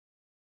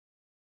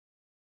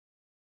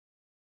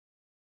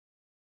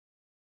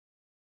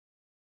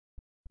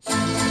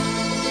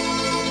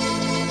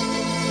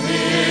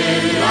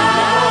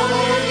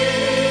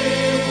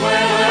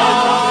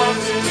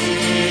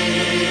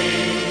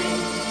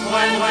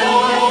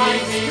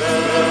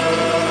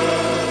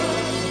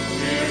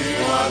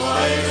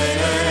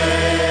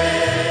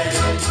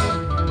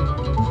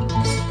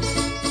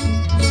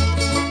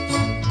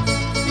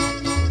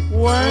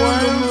When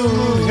the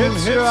moon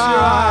hits your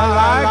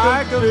eye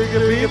like a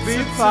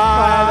big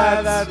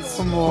pie, that's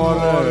amore.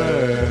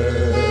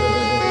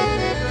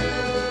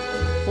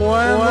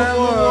 When the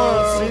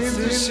world seems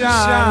to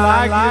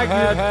shine like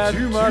you've had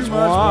too much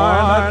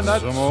wine,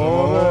 that's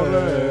amore.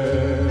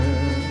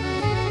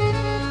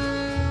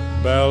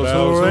 Bells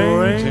will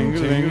ring,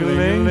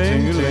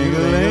 ting-a-ling,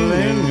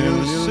 ting-a-ling,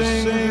 you'll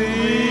sing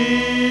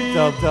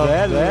the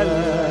bella.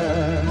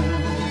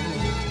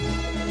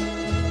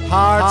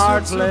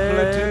 Hearts will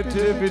play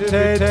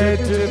tippy-tay,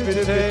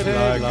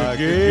 like a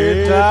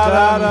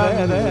guitar.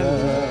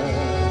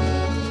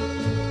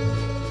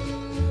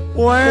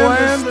 When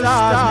the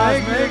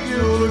stars make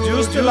you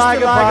just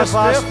like a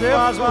stiff,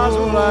 that's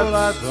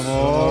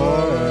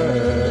amore.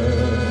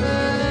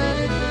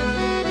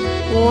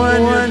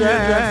 When you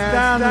dance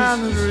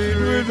down the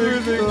street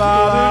with the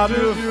cloud at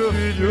your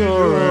feet,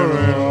 you're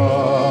in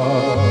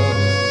love.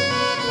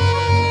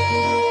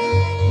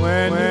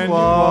 When you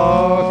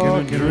walk in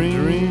a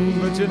dream,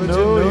 but you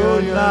know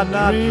you're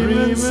not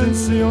dreaming,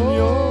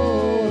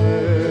 signore.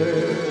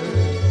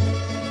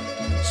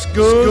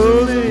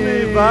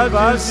 Scusi, but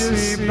I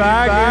see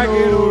back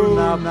in old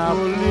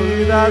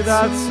Napoli,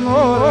 that's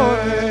amore.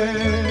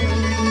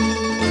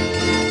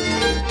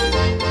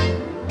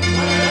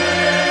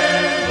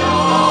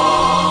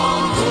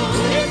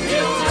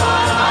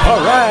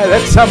 Alright,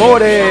 that's amore.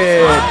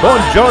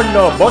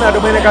 Buongiorno, buona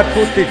domenica a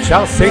tutti.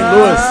 Ciao St.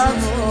 Louis.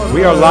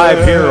 We are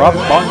live here up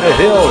on the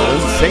hill in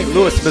St.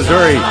 Louis,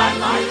 Missouri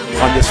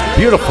on this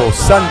beautiful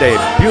Sunday,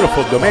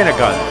 beautiful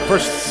Domenica,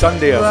 first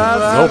Sunday of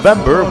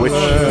November, which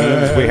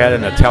means we had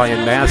an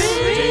Italian Mass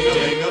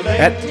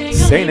at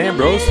St.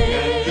 Ambrose.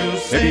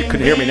 Maybe you can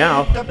hear me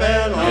now.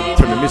 I'll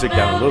turn the music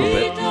down a little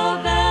bit.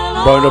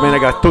 Buona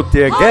domenica a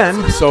tutti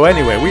again. So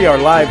anyway, we are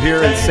live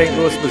here in St.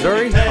 Louis,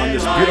 Missouri on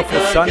this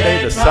beautiful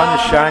Sunday. The sun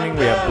is shining.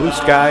 We have blue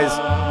skies.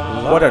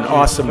 What an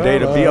awesome day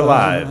to be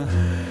alive.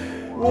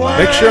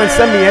 Make sure and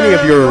send me any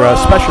of your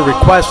special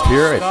requests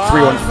here at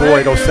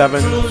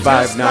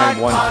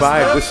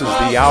 314-807-5915. This is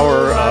the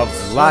hour of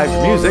live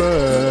music. You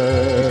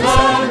can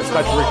send me your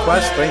special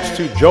requests. Thanks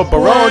to Joe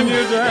Barone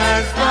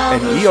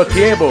and Io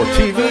Tiempo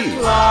TV.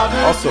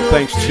 Also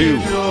thanks to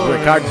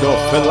Riccardo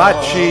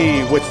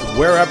Filacci with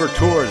Wherever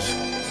Tours.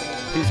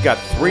 He's got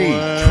 3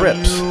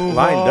 trips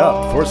lined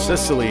up for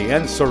Sicily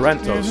and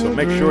Sorrento. So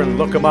make sure and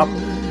look him up.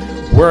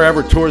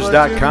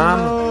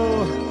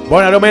 Wherevertours.com.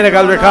 Buona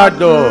domenica,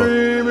 Riccardo.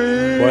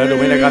 Buona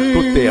domenica a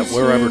tutti at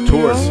Wherever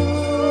Tours.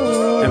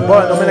 And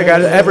buona domenica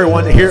to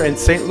everyone here in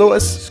St.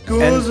 Louis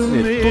and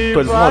in tutto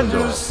il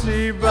mondo.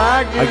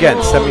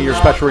 Again, send me your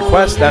special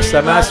request,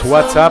 SMS,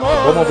 WhatsApp,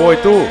 como vuoi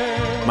tu.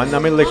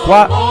 Mandamele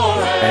qua,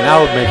 and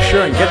I'll make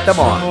sure and get them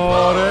on.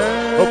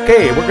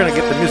 Okay, we're going to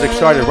get the music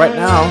started right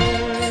now.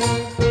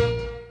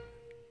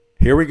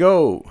 Here we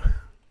go.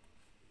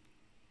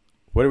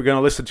 What are we going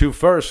to listen to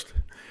first?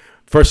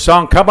 First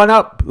song coming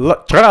up,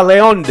 Tra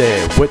le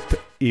Onde with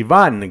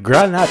Ivan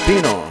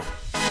Granatino.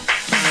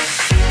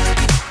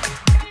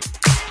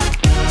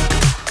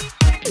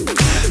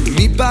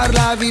 Mi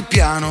parlavi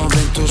piano,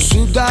 vento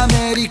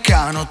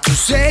sudamericano, tu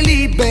sei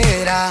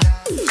libera,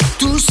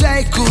 tu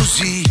sei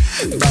così,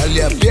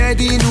 balli a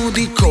piedi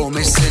nudi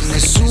come se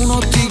nessuno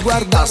ti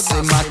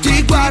guardasse, ma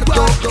ti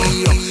guardo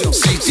io,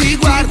 sì ti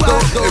guardo,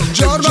 e un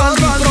giorno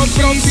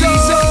all'improvviso,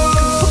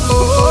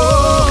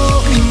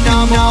 mi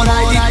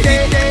innamorai di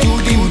te,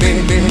 tu di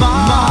me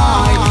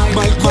mai,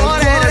 ma il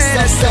cuore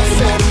resta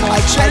fermo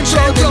al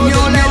centro del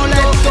mio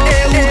letto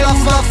e urla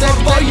forte,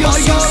 voglio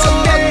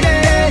solo te.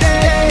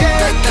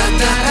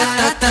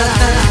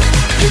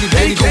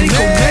 Vieni con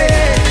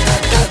me.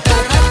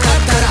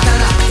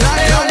 Tra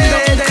le onde,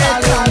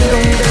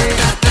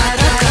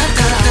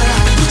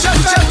 brucia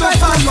il vento e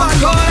fallo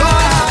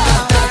ancora.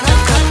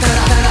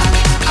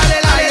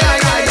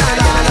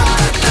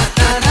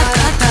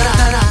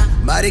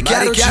 Mare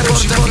chiaro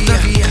ci porta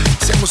via,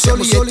 siamo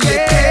soli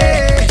e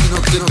te. Di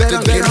notte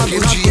vera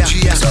bugia,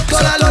 sotto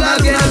la luna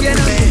vieni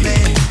con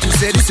me. Tu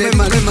sei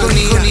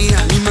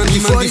malinconia, mi mandi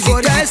fuori di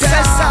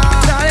testa.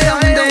 Tra le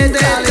onde,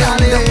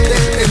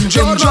 e un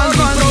giorno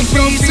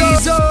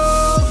all'improvviso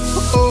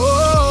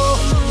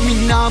mi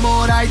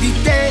innamorai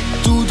di te,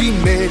 tu di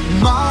me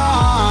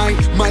mai,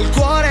 ma il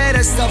cuore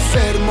resta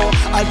fermo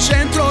al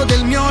centro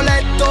del mio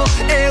letto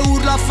e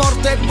urla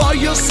forte,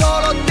 voglio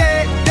solo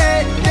te,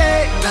 te,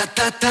 te.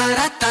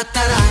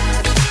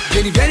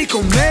 Vieni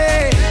con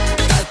me.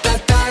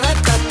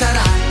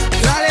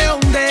 Tra le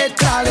onde,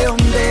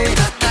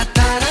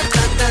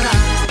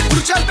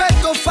 brucia il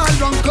petto,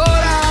 fallo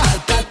ancora.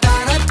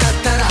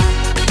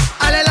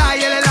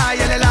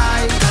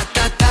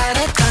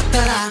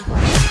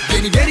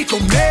 Vieni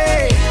con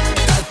me.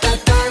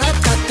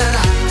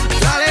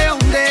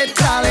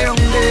 Tra le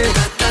onde,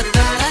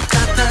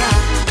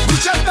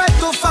 brucia il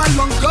petto,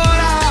 fallo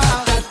ancora.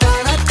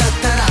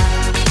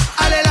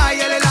 Alelai.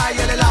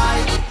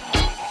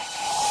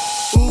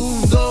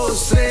 1, 2,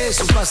 3,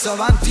 su passo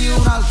avanti,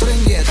 un altro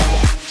indietro.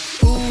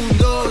 1,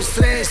 2,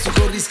 3, tu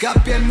corri,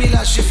 scappi e mi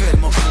lasci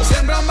fermo.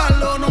 Sembra un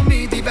ballo, non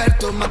mi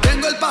diverto, ma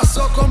tengo il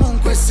passo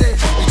comunque. Se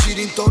mi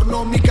giri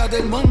intorno mi cade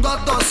il mondo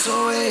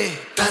addosso.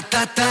 E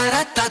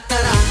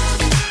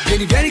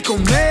vieni, vieni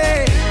con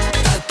me.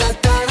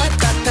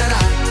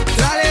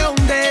 Tra le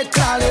onde,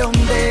 tra le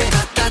onde.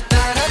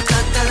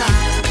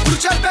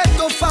 Brucia il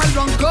petto,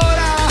 fallo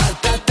ancora.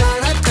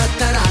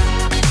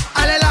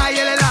 Alelai,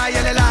 alelai,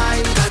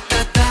 alelai.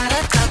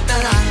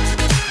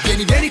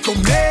 Vieni, vieni con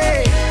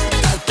me.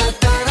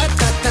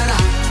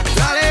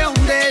 Tra le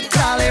onde,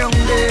 tra le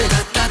onde.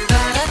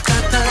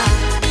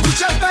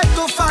 Brucia il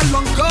petto, fallo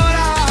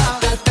ancora.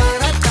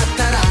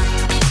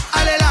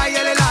 Alelai,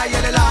 alelai,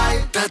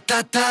 alelai.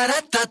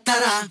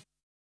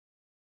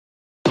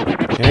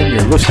 And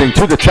you're listening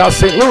to the Ciao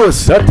St.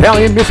 Louis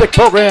Italian Music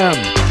Program.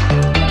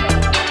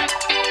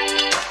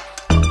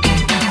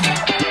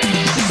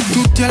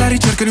 Tutti alla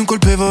ricerca di un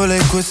colpevole,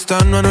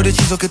 quest'anno hanno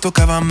deciso che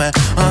toccava a me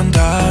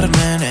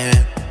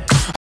andarmene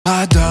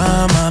ad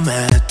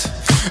Amamet.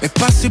 E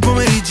passi i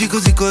pomeriggi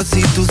così così,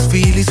 tu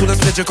sfili sulla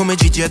spiaggia come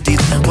Gigi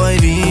Hadid. Vuoi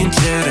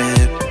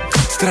vincere,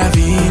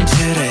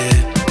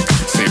 stravincere.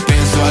 Se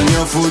penso al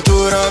mio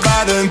futuro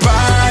vado in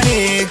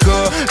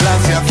panico,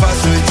 l'ansia fa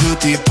su e giù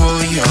tipo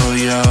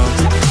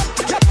yo-yo.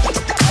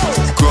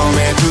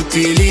 Come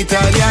tutti gli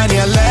italiani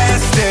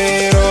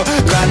all'estero,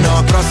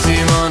 l'anno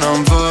prossimo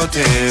non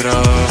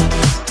voterò.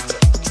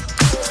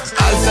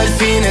 Alza il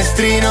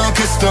finestrino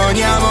che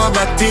stoniamo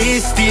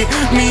Battisti,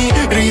 mi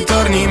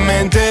ritorni in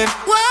mente.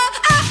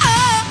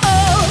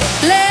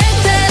 Le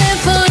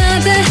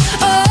telefonate,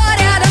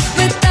 ore ad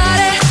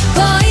aspettare,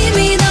 poi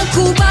mi da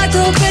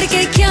occupato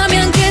perché chiami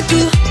anche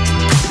tu.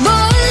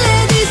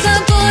 Bolle di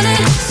sapone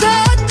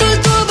sotto il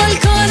tuo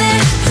balcone,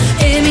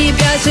 e mi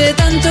piace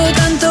tanto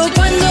tanto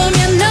quando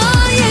mi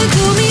annoio e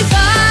tu mi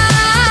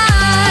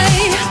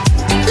fai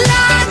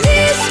la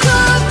disco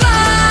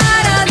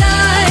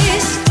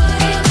paradise.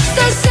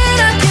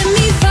 Stasera che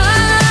mi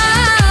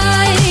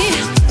fai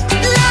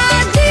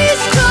la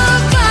disco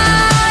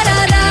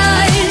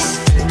paradise,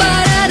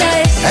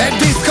 paradise. È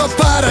disco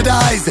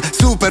paradise,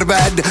 super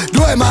bad.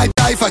 2 mai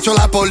dai, faccio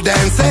la pole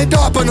dance. E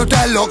dopo in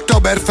hotel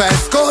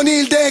Oktoberfest con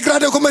il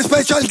degrado come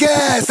special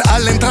guest.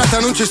 All'entrata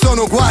non ci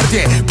sono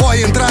guardie,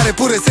 puoi entrare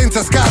pure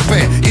senza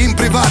scarpe. In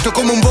privato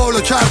come un volo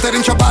charter,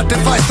 in ciabatte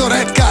fai sto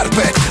red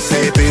carpet.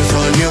 Se penso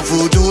al mio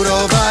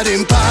futuro vado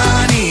in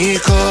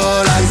panico,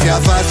 l'ansia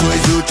fa su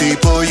e giù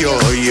tipo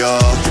yo-yo.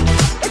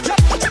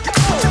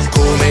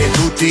 Come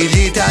tutti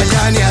gli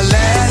italiani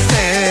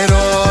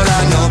all'estero,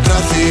 l'anno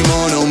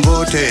prossimo non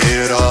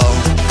voterò.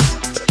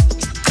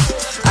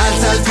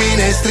 Alza il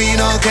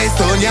finestrino che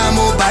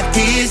stoniamo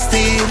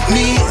Battisti,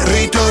 mi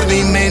ritorni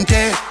in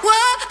mente.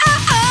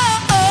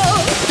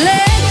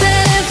 Le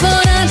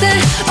telefonate,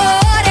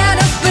 ore ad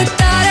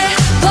aspettare,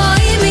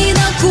 poi mi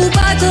da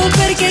occupato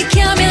perché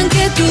chiami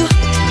anche tu.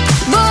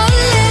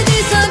 Bolle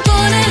di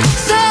sapone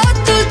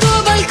sotto il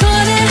tuo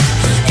balcone,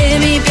 e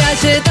mi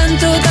piace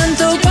tanto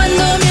tanto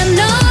quando mi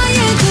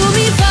annoio e tu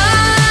mi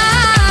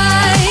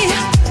fai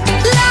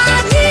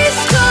la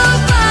disco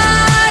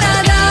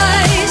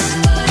paradise.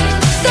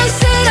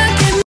 Stasera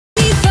che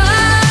mi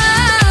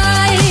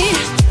fai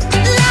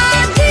la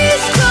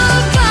disco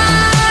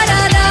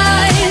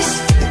paradise,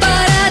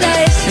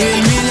 paradise.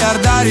 Il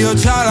miliardario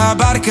c'ha la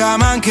barca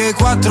ma anche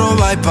 4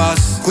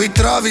 bypass. Qui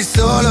trovi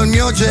solo il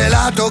mio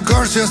gelato,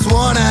 girls just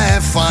wanna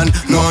have fun.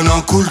 Non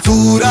ho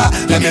cultura,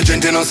 la mia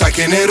gente non sa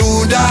che ne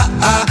ruda,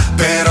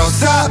 però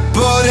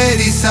sapore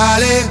di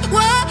sale.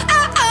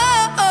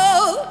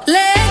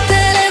 Le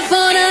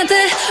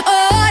telefonate,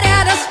 ore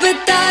ad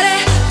aspettare,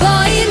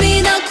 poi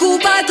mi da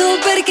occupato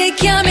perché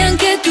chiami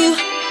anche tu.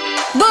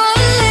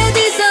 Bolle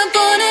di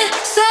sapone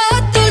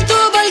sotto il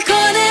tuo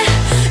balcone,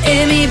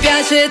 e mi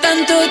piace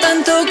tanto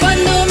tanto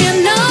quando mi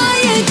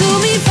annoio e tu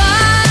mi fai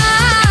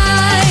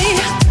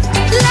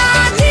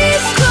la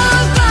disco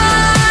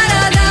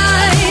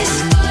paradise.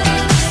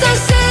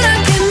 Stasera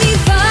che mi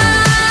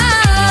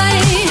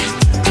fai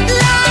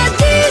la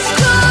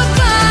disco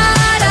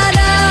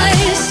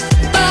paradise,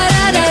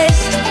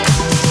 paradise.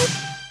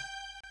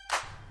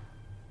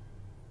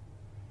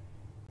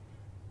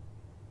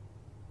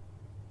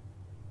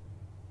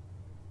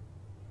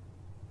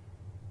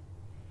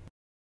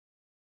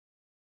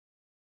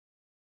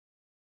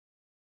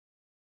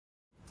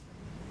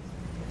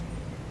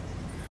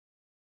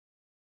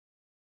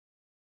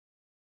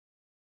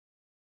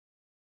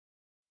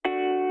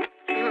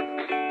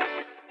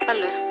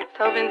 Allora,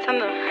 stavo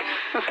pensando.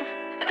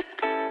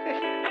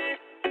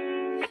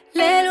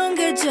 Le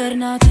lunghe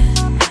giornate,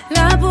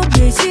 la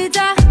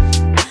pubblicità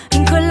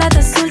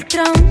incollata sul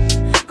tram,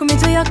 come i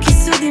tuoi occhi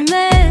su di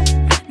me.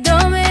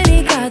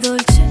 Domenica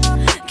dolce,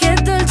 che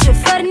dolce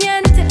far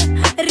niente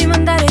e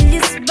rimandare gli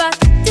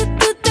sbatti a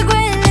tutte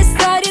quelle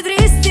storie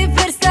tristi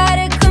per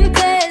stare con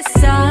te.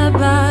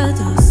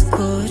 Sabato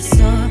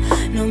scorso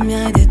non mi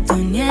hai detto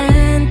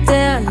niente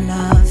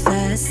alla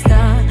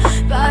festa,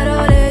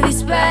 parole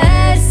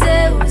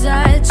disperse,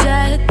 usa e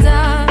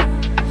getta.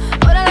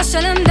 Ora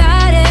lasciale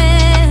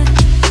andare,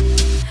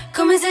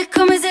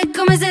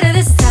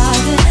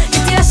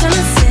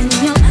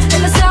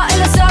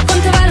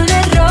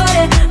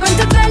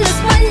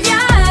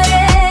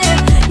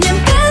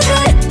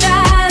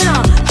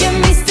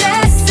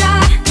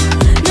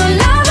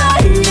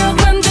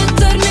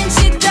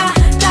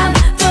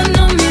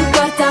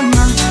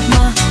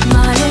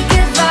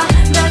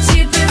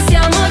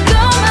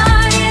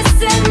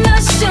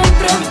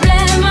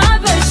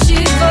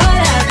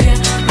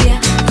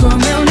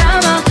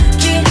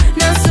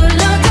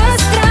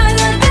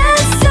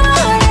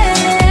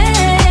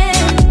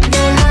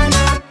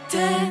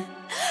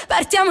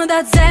 ricominciamo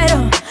da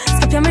zero.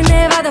 Scappiamo in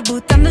Nevada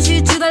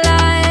buttandoci giù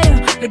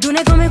dall'aereo. Le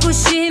dune come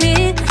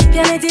cuscini,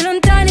 pianeti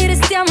lontani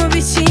restiamo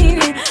vicini.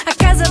 A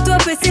casa tua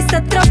poi si sta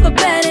troppo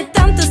bene,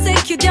 tanto se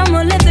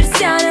chiudiamo le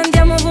persiane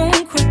andiamo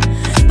ovunque.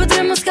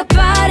 Potremmo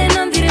scappare e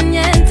non dire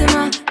niente,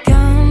 ma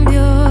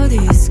cambio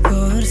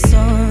discorso.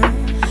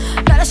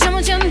 Dai,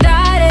 lasciamoci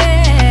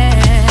andare,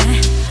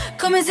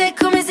 come se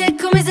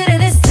era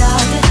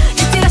d'estate,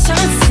 che ti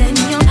lasciano il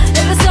segno.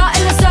 E lo so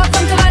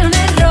quanto vale un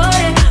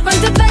errore,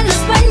 quanto è bello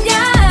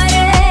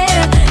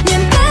sbagliare.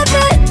 Niente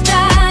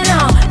fretta,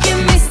 no, che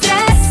mi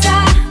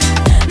stressa.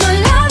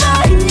 Non la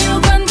voglio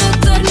quando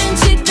torno in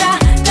città,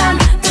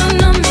 tanto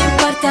non mi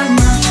importa.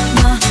 Ma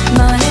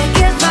male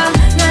che va,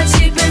 noi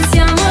ci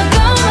pensiamo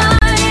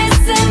domani. E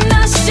se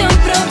nasce un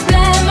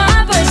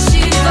problema poi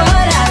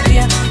scivola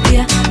via,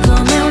 via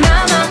come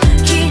una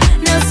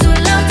macchina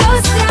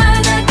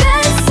sull'autostrada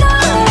del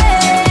sole.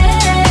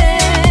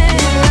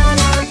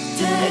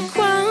 E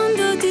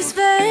quando ti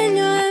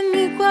sveglio e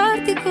mi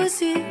guardi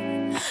così,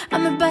 a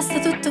me basta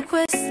tutto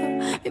questo,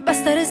 mi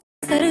basta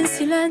restare in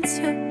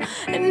silenzio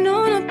e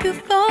non ho più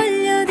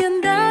voglia di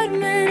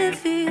andarmene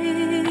via.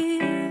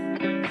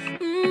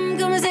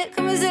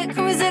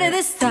 Come se era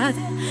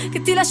d'estate,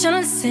 che ti lasciano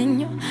il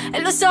segno.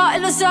 E lo so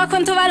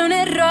quanto vale un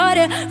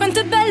errore, quanto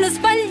è bello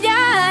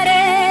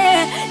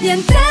sbagliare.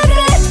 Niente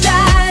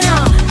fretta,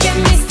 no, che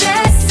mi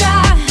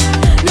stressa.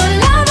 Non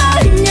la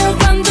voglio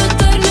quando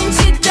torno in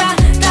città,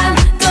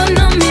 tanto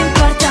non mi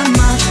importa.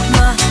 Ma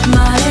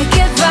male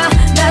che va,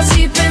 dai,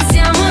 ci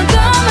pensiamo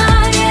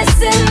domani. E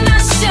se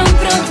nasce un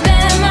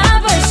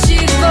problema poi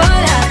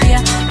scivola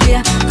via,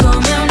 via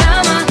come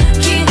una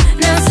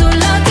macchina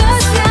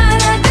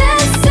sull'autostrada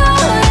del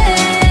sole.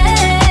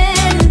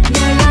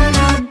 Nella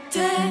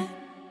notte.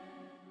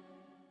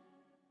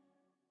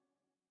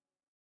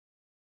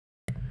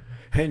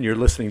 And you're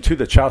listening to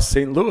the Ciao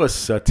St.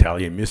 Louis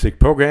Italian music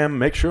program.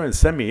 Make sure and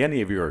send me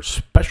any of your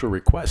special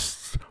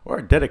requests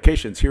or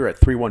dedications here at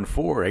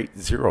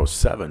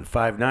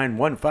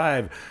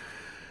 314-807-5915.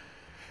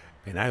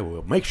 And I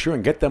will make sure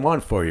and get them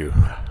on for you.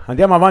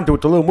 Andiamo avanti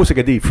with a little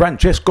musica di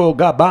Francesco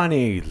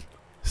Gabbani,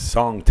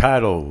 song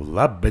title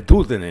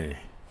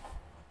L'abitudine.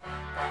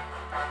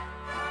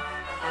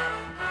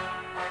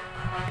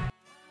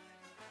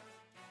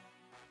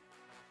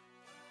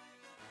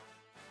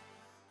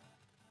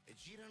 E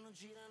girano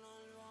gli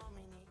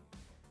uomini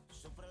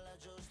sopra la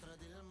giostra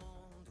del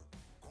mondo,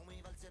 come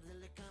i valzer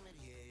delle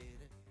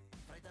cameriere,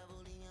 fra i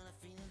tavolini alla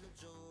fine del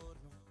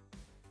giorno.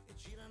 E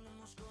girano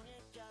mosconi e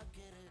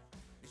chiacchiere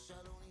nei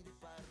saloni dei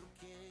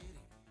parrucchieri,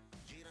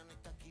 girano i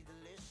tacchi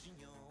delle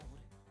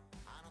signore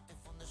a notte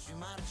fonda sui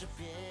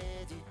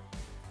marciapiedi.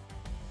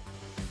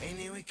 E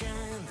nei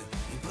weekend,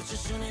 in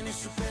processione nei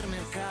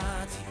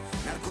supermercati,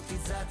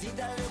 narcotizzati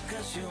dalle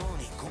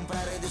occasioni,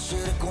 comprare ed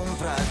essere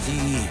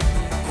comprati,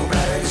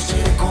 comprare ed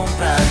essere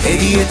comprati.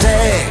 Ed io e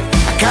te,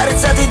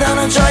 accarezzati da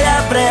una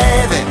gioia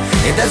breve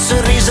e dal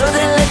sorriso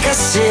delle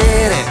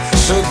cassiere,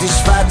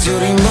 soddisfatti o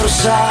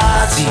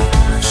rimborsati,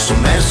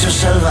 sommersi o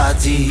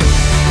salvati.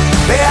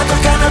 Beato il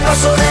cane al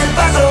passo del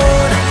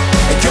padrone,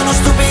 e che uno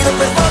stupido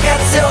per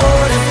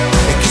vocazione,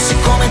 e chi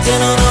siccome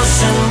tiene un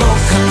rosso in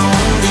bocca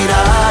non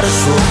dirà la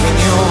sua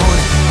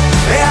opinione.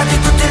 Beati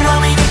tutti gli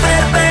uomini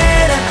per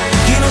bene,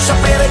 chi non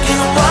sapeva e chi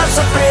non vuol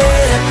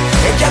sapere,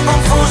 e chi ha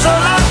confuso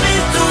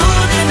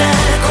l'abitudine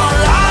con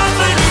la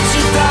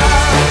felicità.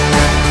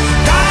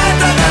 Da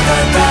da da da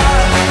da,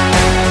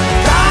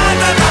 da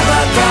da da da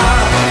da,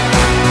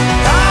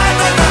 da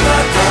da da da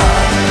da.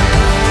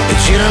 E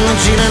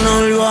girano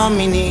gli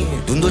uomini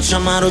d'un dolce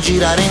amaro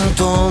girare in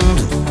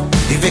tondo,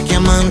 di vecchi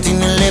amanti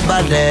nelle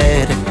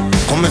barriere,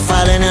 come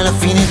falene alla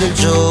fine del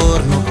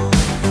giorno.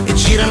 E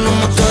girano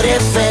motori e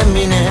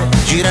femmine,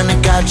 girano e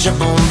caccia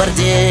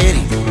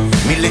bombardieri,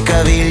 mille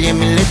caviglie e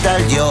mille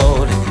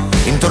tagliole,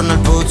 intorno al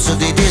pozzo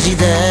dei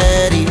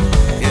desideri.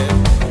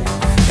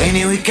 E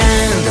nei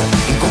weekend,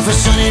 in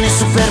confessioni nei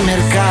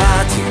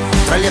supermercati,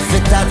 tra gli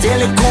affettati e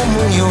le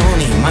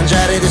comunioni,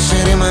 mangiare ed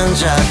essere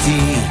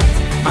mangiati,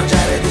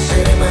 mangiare ed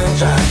essere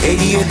mangiati.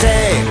 Ed io e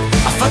te,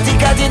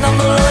 affaticati da un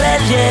dolore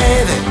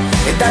lieve,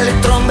 e dalle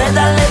trombe e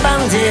dalle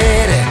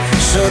bandiere,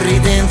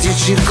 sorridenti e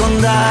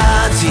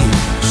circondati,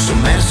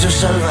 sommersi o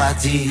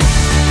salvati.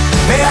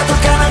 Beato il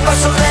cane al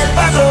passo del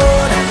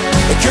padrone,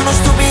 e che uno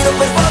stupido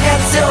per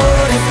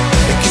vocazione,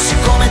 e chi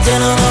siccome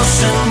tiene un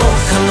rosso in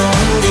bocca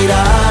non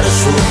dirà la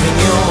sua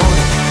opinione.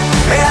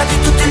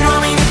 Beati tutti gli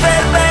uomini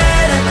per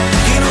bene,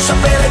 chi non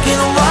sapeva e chi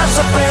non vuol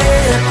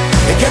sapere,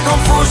 e che ha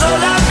confuso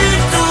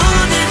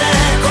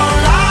l'abitudine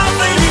con la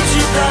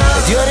felicità.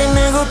 Ed io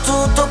rinnego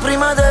tutto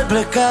prima del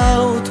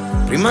blackout,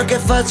 prima che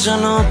faccia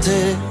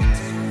notte,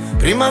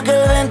 prima che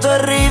il vento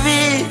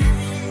arrivi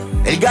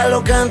e il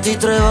gallo canti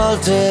 3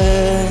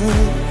 volte.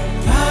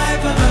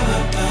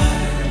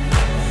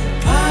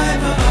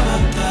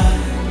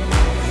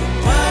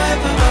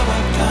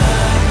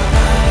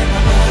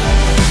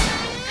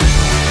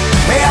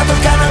 Beato il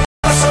cane al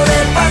passo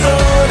del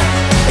padrone,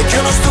 e che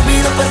uno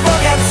stupido per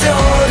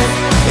vocazione,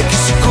 e chi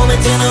siccome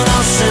tiene un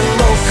rosso in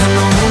bocca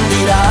non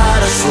dirà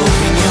la sua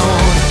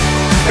opinione.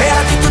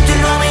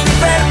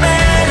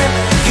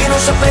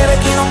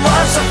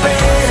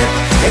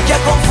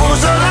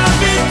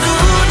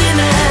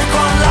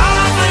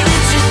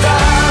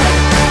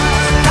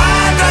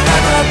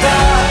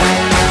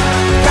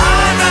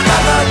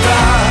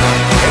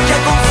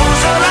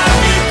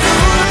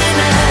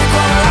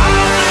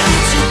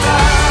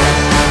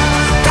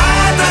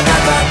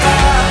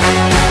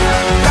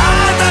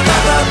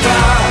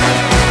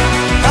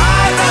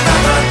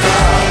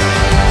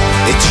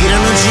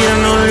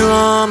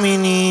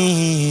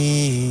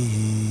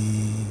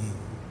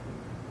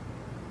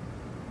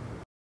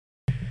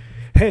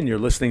 You're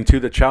listening to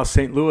the Ciao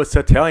St. Louis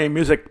Italian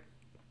music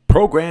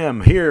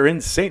program here in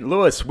St.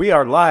 Louis. We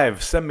are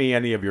live. Send me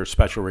any of your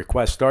special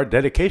requests or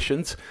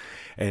dedications,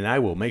 and I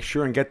will make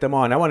sure and get them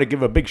on. I want to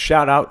give a big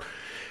shout out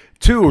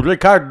to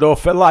Riccardo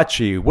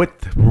Felacci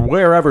with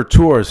Wherever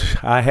Tours.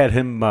 I had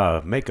him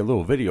make a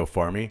little video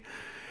for me,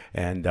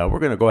 and we're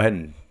going to go ahead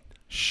and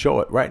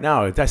show it right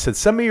now. I said,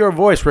 send me your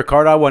voice,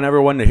 Riccardo. I want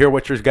everyone to hear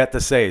what you've got to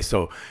say.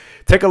 So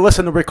take a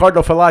listen to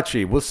Riccardo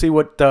Felacci. We'll see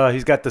what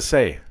he's got to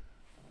say.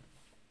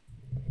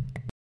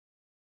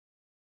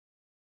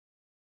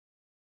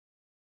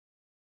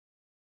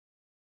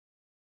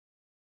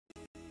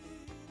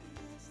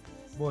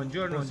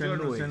 Buongiorno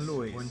St.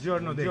 Louis,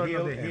 buongiorno The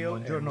Hill,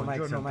 buongiorno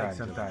Mike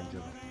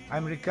Sant'Angelo.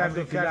 I'm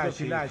Riccardo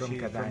Felacci from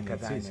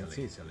Catania,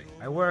 Sicily.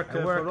 I work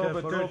for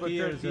over 30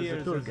 years as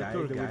a tour guide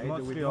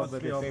with mostly of the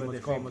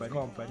famous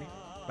company.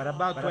 But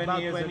about 20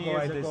 years ago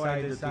I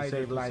decided to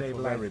save life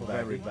of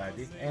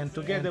everybody. And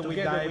together with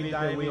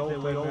David we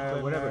open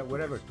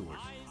Wherever Tours.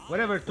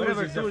 Wherever Tours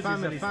is a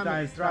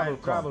family-style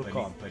travel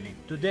company.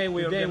 Today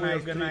we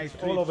organize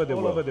all over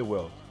the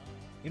world.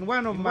 In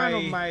one of my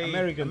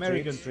American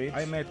trips,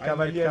 I met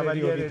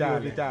Cavaliere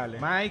Vitale,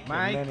 Mike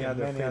and many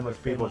other famous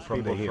people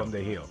from the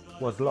Hill.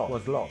 Was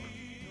love.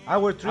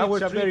 Our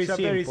trips are very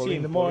simple.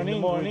 In the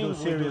morning we do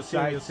serious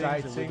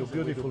sightseeing, we do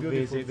beautiful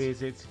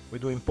visits, we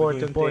do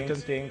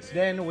important things.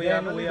 Then we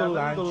have a little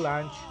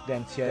lunch,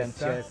 then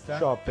siesta,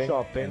 shopping,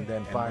 and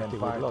then party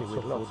with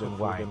lots of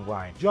food and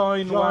wine.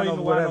 Join one of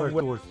Wherever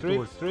Tours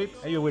trips,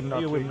 and you will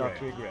not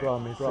regret.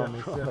 Promise, from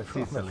a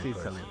Sicilian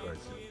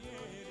person.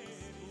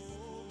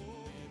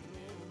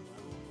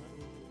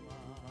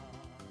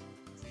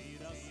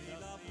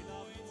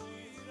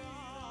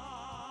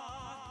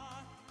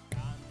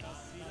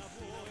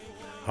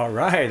 All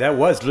right, that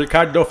was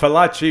Riccardo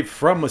Felacci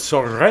from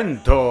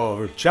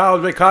Sorrento. Ciao,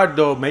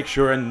 Riccardo. Make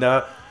sure and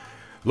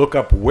look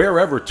up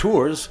Wherever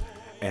Tours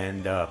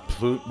and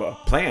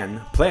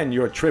plan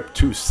your trip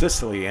to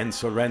Sicily and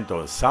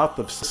Sorrento, south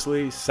of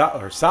Sicily,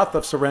 south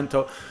of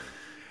Sorrento,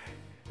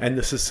 and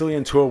the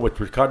Sicilian tour with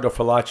Riccardo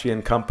Felacci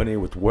and company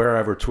with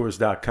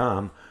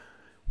wherevertours.com.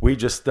 We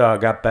just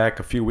got back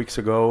a few weeks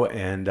ago,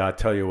 and I'll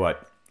tell you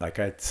what, like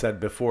I said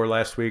before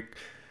last week,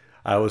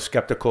 I was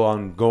skeptical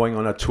on going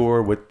on a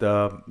tour with,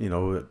 a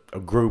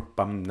group.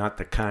 I'm not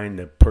the kind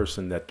of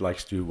person that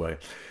likes to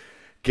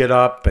get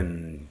up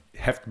and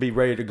have to be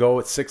ready to go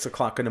at 6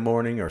 o'clock in the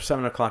morning or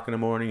 7 o'clock in the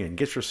morning and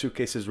get your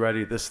suitcases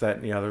ready, this, that,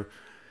 and the other.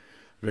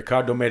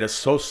 Ricardo made it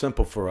so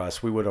simple for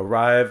us. We would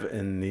arrive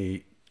in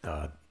the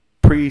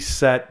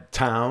preset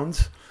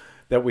towns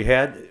that we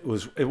had.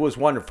 It was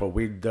wonderful.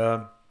 We'd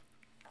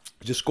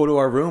just go to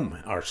our room.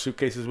 Our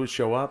suitcases would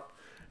show up,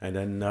 and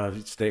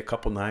then stay a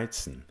couple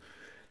nights, and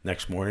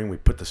next morning, we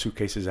put the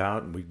suitcases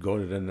out, and we go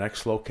to the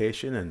next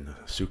location, and the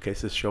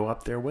suitcases show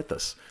up there with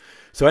us.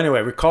 So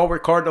anyway, call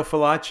Riccardo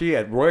Felacci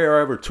at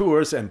Wherever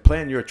Tours and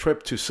plan your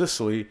trip to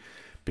Sicily,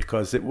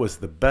 because it was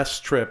the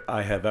best trip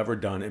I have ever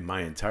done in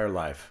my entire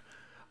life.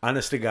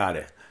 Honest to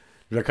God.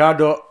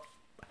 Riccardo,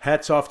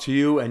 hats off to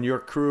you and your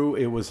crew.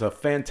 It was a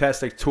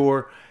fantastic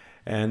tour,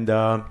 and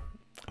I'm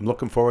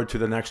looking forward to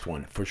the next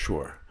one for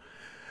sure.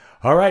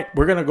 All right,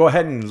 we're going to go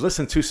ahead and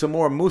listen to some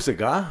more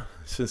musica.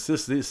 Since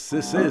this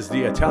is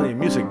the Italian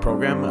music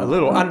program, a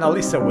little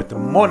Annalisa with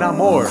Mon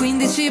Amor.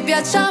 Quindi ci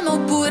piacciamo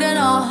oppure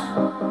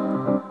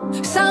no?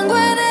 Sangue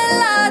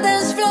nella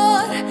dance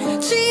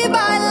floor, ci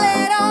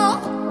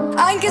ballerò,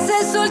 anche se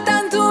è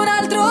soltanto un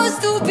altro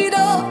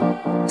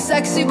stupido.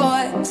 Sexy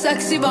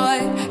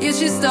boy, io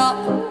ci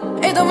sto.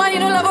 E domani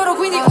non lavoro,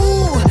 quindi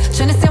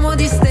ce ne stiamo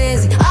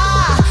distesi.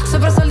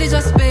 Sopra soldi già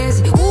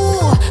spesi.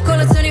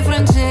 Colazioni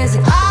francesi.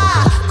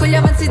 Con gli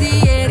avanzi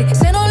di ieri.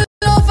 Se non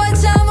lo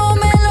facciamo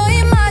me lo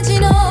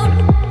immagino.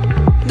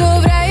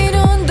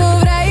 Non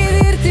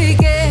dovrei dirti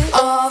che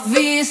ho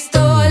visto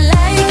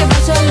lei che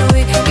bacia a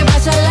lui, che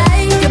bacia a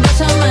lei, che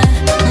bacia a me.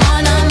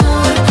 Mon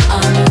amour,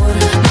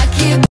 ma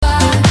chi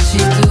baci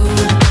tu?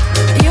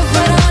 Io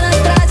farò una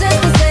strage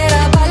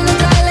stasera, ballo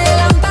tra le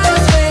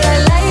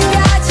lampadosfere. Lei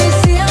piace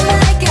sia a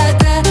me che a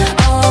te.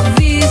 Ho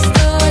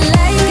visto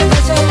lei che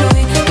bacia a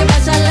lui, che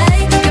bacia a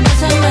lei, che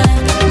bacia a me.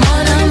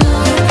 Mon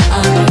amour,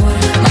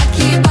 ma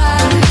chi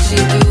baci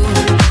tu?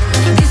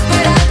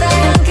 Disperata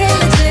e anche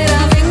leggera,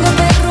 vengo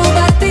per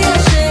rubarti la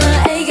scena.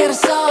 Ehi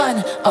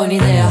garçon, ho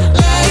un'idea.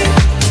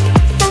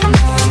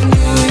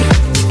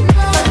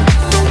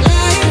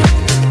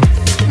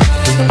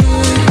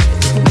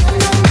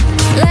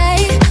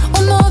 Lei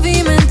un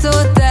movimento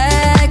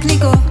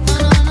tecnico,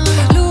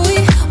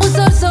 lui un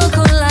sorso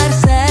con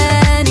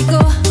l'arsenico.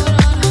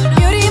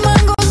 Io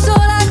rimango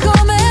sola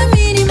come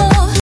minimo.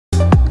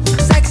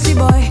 Sexy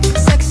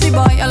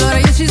boy, allora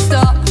io ci sto.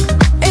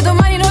 E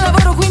domani non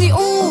lavoro, quindi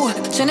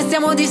ce ne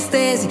stiamo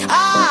distesi.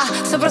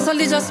 Sopra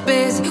soldi già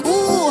spesi.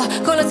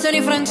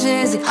 Colazioni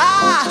francesi.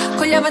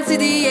 Con gli avanzi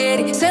di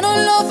ieri. Se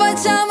non lo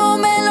facciamo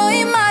me lo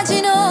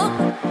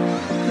immagino.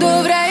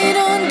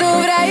 Non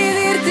dovrei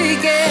dirti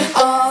che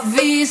ho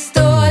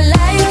visto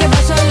lei che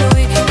bacia a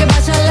lui, che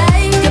bacia a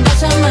lei, che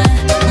bacia a me.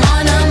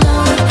 Mon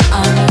amour,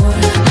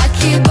 ma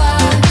chi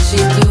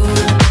baci tu?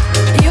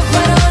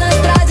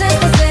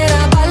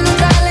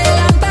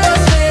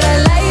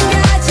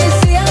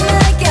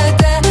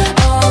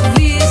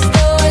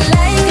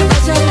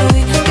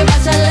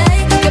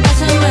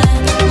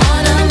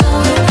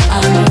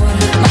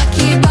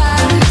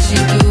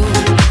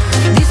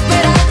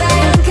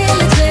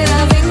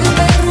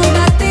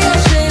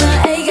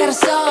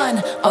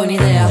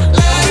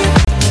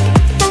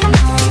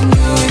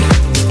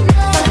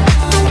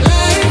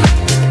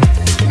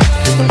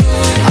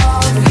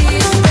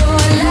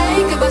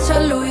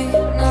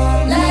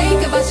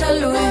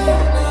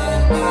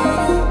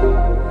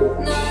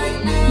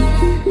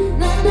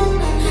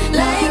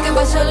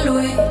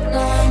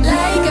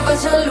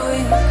 a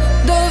lui.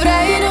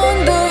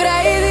 Non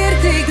dovrei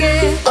dirti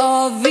che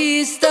ho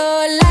visto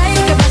lei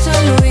che bacia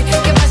a lui,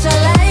 che bacia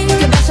a lei,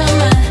 che bacia a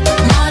me.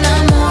 Mon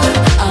amour,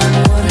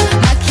 amor,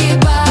 ma chi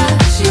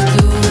baci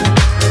tu?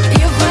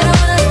 Io farò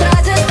una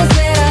strage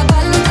stasera,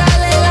 ballo tra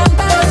le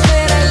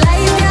lampadosfere.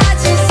 Lei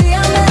piace sia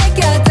a me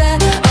che a te.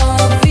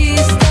 Ho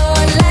visto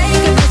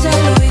lei che bacia a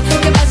lui,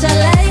 che bacia a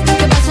lei,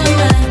 che bacia a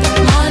me.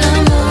 Mon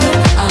amour,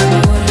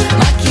 amor,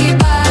 ma chi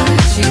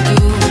baci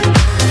tu?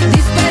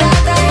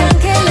 Disperata e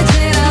anche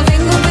leggera,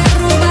 vengo per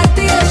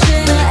rubarti la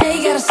scena.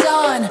 Ehi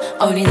garçon,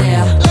 ho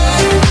un'idea.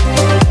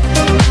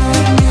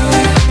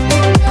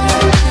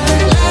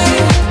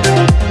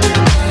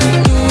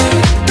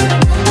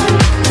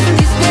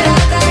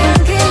 Disperata e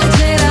anche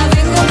leggera,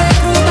 vengo per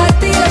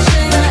rubarti la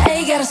scena.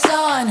 Ehi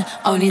garçon,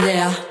 ho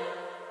un'idea.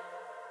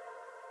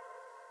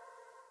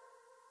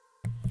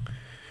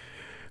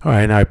 All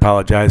right, and I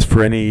apologize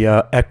for any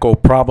echo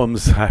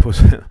problems. I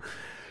was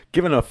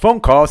given a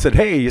phone call, said,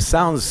 hey, it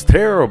sounds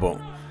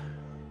terrible.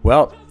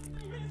 Well,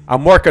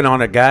 I'm working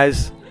on it,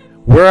 guys.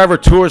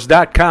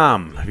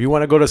 Wherevertours.com. If you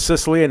want to go to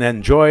Sicily and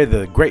enjoy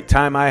the great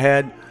time I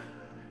had,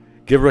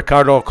 give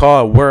Ricardo a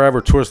call at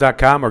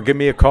wherevertours.com or give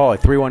me a call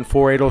at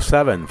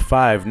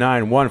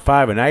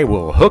 314-807-5915 and I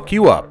will hook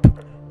you up.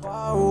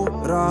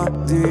 Paura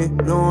di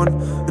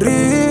non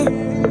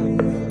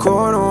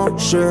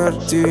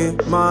riconoscerti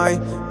mai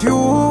più.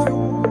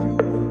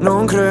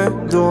 Non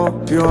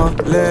credo più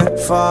alle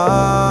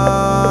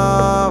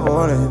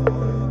favole.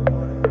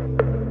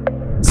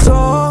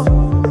 So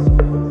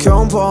che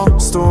ho un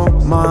posto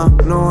ma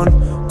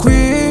non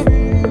qui.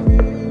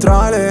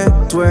 Tra le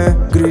tue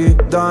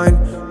grida in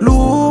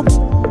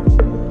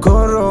loop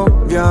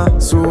corro via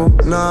su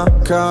una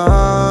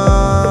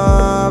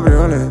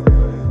cabriolet.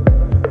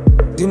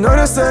 Di noi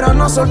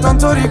resteranno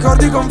soltanto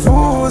ricordi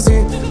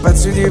confusi,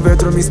 pezzi di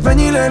vetro, mi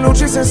spegni le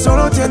luci se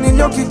solo tieni gli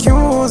occhi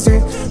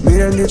chiusi. Mi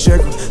rendi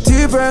cieco,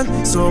 ti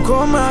penso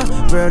con me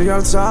per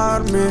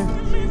rialzarmi.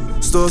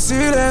 Sto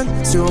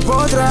silenzio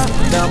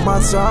potrebbe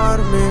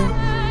ammazzarmi.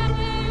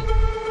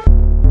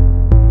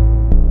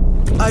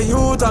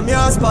 Aiutami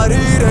a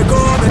sparire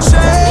come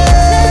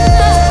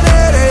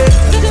cenere.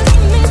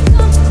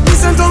 Mi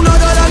sento un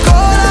nodo alla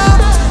gola,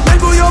 nel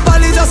buio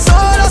balli da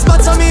sola,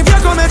 spazzami via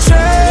come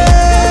cenere.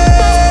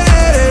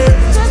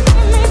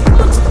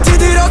 Ti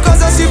dirò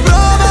cosa si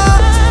prova,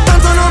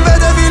 tanto non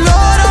vedevi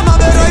l'ora, ma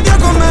verrai via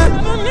con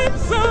me.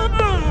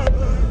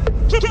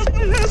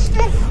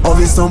 Ho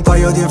visto un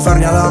paio di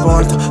inferni alla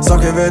volta, so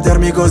che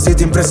vedermi così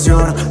ti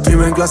impressiona.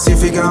 Primo in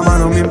classifica ma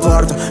non mi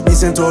importa, mi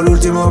sento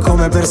l'ultimo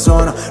come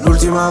persona.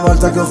 L'ultima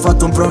volta che ho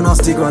fatto un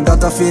pronostico è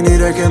andata a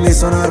finire che mi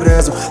sono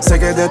arreso. Sai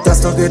che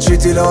detesto che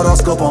citi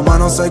l'oroscopo, ma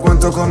non sai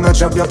quanto con me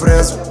ci abbia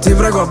preso. Ti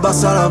prego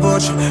abbassa la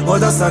voce, o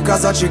da sta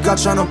casa ci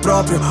cacciano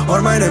proprio.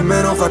 Ormai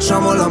nemmeno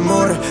facciamo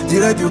l'amore,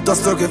 direi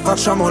piuttosto che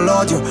facciamo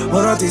l'odio.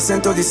 Ora ti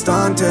sento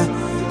distante,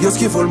 io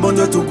schifo il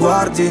mondo e tu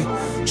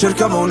guardi.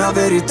 Cercavo una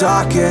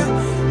verità che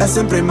è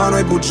sempre in mano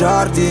ai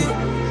bugiardi.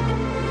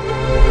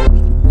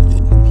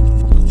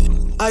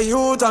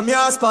 Aiutami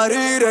a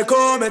sparire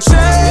come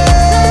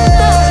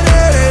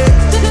cenere.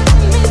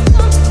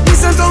 Mi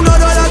sento un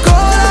nodo alla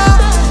gola,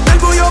 nel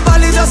buio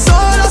balli da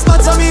sola,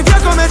 spazzami via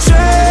come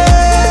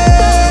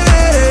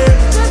cenere.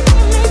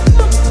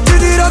 Ti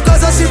dirò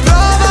cosa si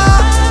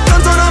prova,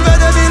 tanto non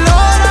vedevi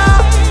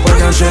l'ora. Puoi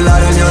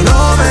cancellare il mio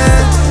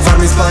nome,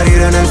 farmi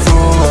sparire nel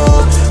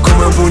fumo,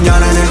 come un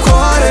pugnale nel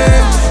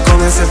cuore,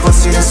 come se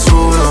fossi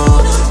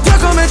nessuno. Via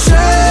come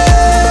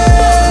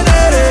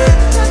cenere,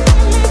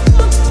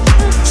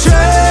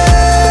 cenere.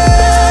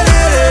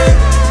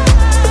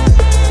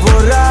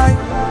 Vorrei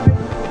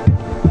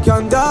che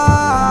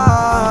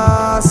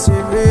andassi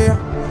via,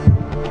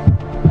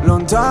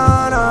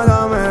 lontana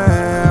da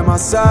me, ma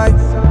sai,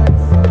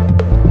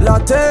 la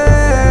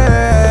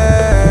terapia.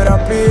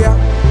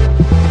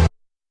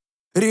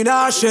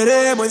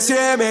 Rinasceremo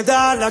insieme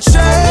dalla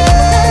cenere.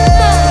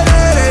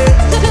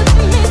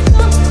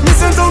 Mi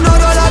sento un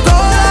nodo alla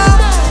gola,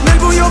 nel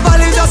buio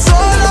balli da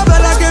sola,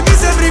 bella che mi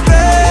sembri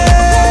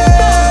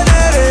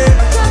venere.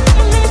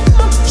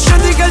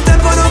 Scendi che il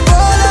tempo non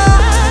vola,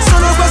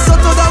 sono qua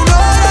sotto da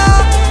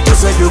un'ora. Tu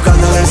sei più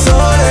caldo del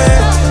sole,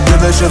 io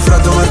invece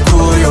freddo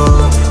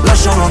mercurio.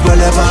 Lasciamo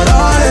quelle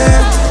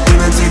parole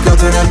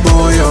dimenticate nel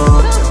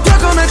buio. Via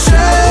come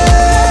cenere,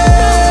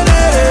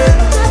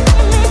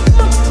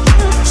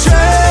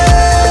 cenere.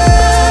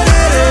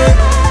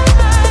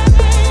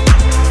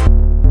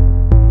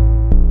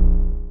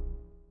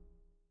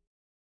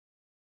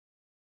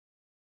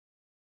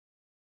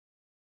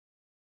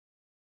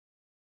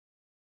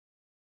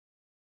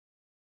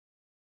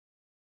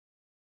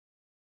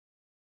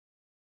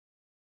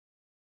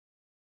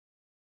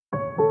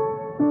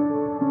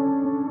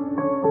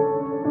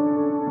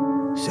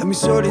 Siamo i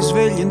soli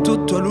svegli in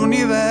tutto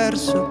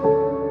l'universo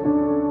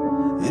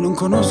e non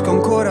conosco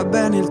ancora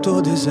bene il tuo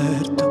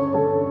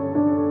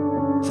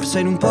deserto. Forse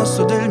in un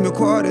posto del mio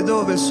cuore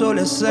dove il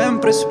sole è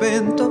sempre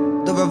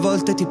spento, dove a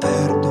volte ti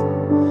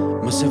perdo,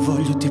 ma se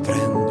voglio ti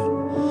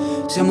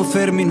prendo. Siamo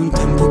fermi in un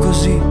tempo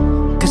così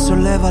che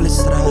solleva le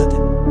strade.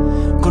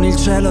 Con il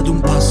cielo ad un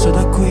passo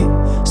da qui,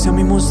 siamo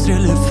i mostri e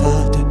le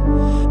fate.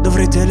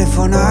 Dovrei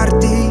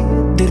telefonarti,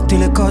 dirti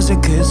le cose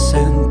che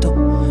sento,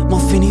 ma ho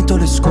finito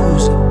le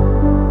scuse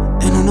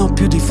e non ho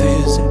più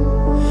difese.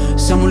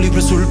 Siamo un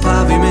libro sul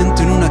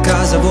pavimento in una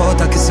casa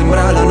vuota che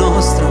sembra la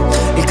nostra.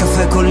 Il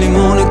caffè col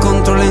limone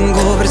contro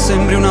l'hangover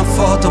sembri una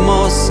foto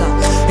mossa.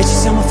 E ci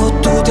siamo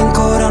fottuti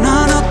ancora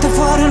una notte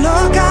fuori un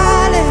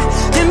locale,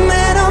 e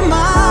meno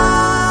male.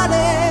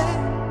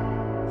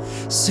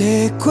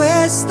 Se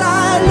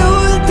questa è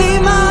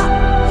l'ultima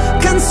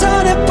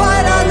canzone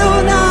poi la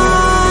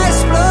luna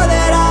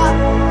esploderà.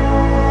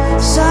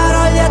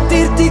 Sarò lì a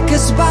dirti che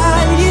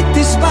sbagli,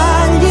 ti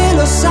sbagli,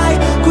 lo sai,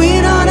 qui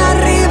non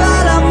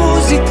arriva la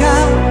musica.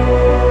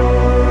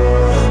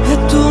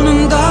 E tu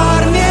non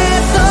dormi,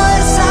 e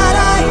dove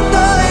sarai,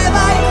 dove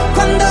vai,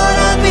 quando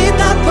la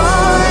vita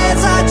poi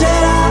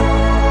esagera.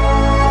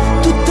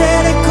 Tutte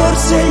le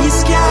corse, gli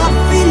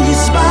schiaffi, gli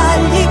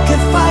sbagli che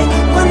fai,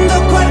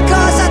 quando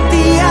qualcosa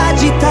ti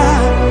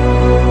agita.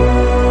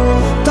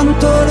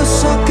 Tanto lo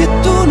so che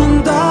tu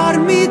non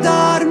dormi,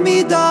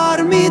 dormi,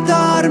 dormi,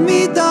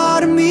 dormi,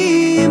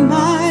 dormi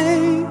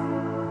mai.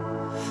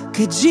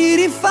 Che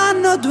giri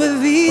fanno due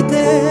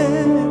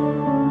vite.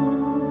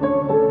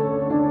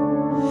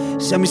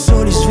 Siamo i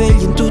soli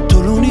svegli in tutto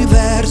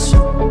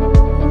l'universo,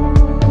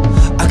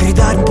 a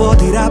gridare un po'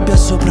 di rabbia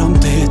sopra un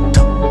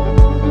tetto.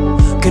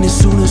 Che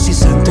nessuno si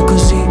sente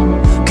così,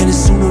 che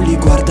nessuno li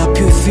guarda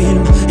più i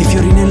film, i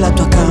fiori nella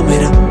tua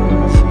camera,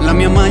 la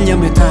mia maglia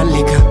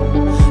metallica.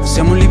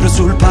 Siamo un libro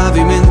sul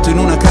pavimento in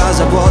una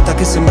casa vuota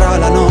che sembra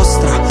la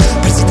nostra,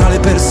 persi tra le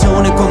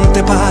persone,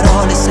 quante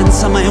parole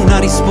senza mai una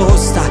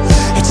risposta.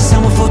 E ci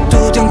siamo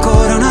fottuti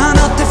ancora una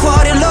notte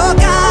fuori al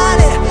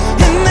locale,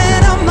 e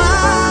meno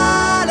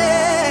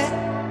male.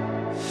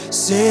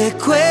 Se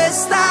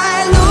questa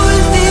è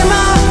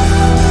l'ultima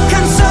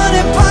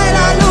canzone poi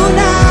la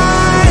luna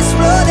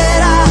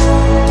esploderà.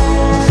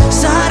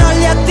 Sarò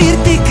lì a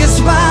dirti che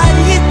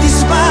sbagli, ti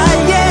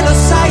sbagli e lo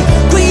sai,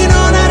 qui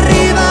non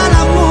arriva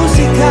la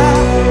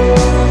musica.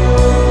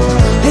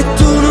 E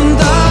tu non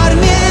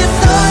dormi, e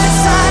dove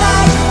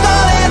sarai,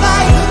 dove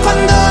vai,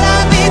 quando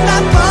la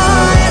vita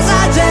poi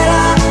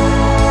esagera.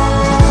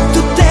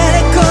 Tutte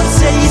le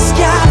corse, gli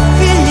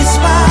schiaffi e gli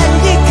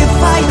sbagli che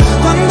fai,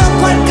 quando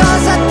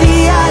qualcosa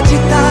ti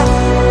agita.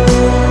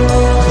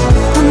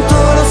 Tanto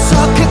lo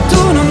so che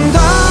tu non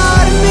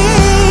dormi,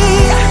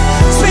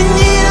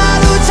 spegni la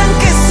luce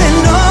anche se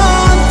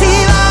non ti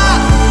va.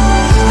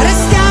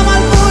 Restiamo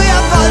al buio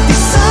a volte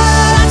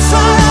solo al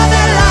suono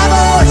della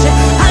voce,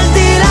 al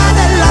di là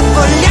della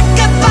foglia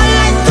che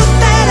balla in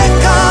tutte le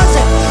cose.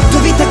 Tua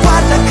vita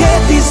guarda che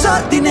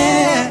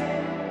disordine.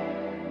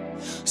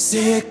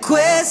 Se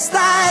questa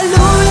è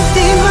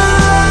l'ultima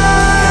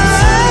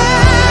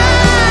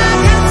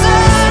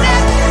canzone,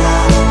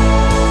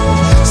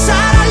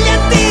 sarò lì a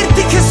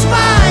dirti che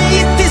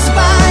sbagli, ti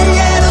sbagli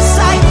e lo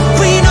sai,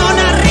 qui non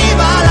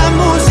arriva la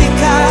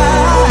musica.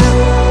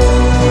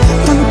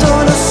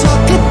 Tanto lo so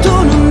che tu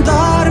non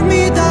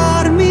dormi,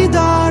 dormi,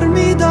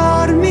 dormi,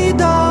 dormi,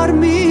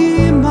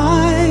 dormi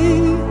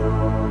mai.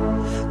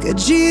 Che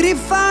giri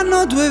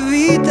fanno due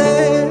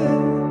vite,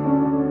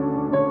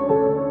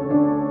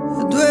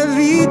 due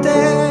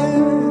vite.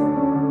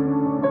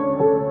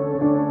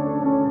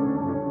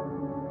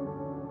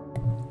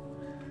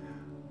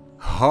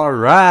 All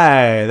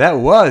right, that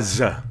was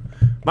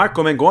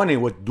Marco Mengoni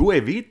with Due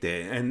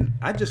Vite, and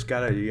I just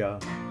got a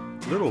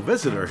little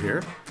visitor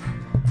here.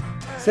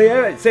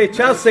 Say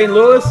ciao St.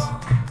 Louis.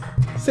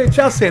 Say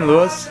ciao St.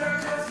 Louis.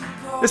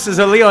 This is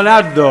a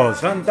Leonardo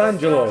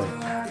Sant'Angelo.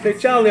 Say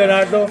ciao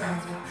Leonardo.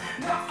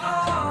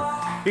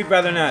 He'd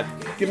rather not.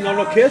 Give him a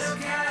little kiss.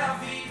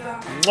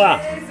 Mwah.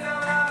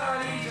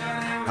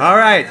 All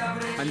right,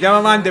 andiamo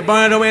avanti.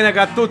 Buona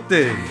domenica a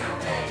tutti.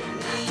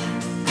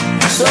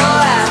 So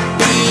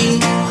happy,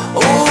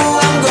 oh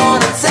I'm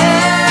gonna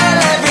tell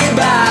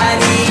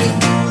everybody.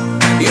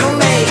 You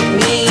make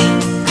me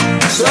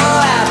so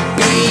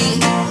happy,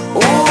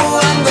 oh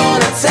I'm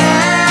gonna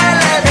tell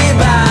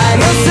everybody.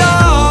 Lo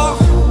so,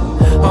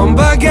 ho un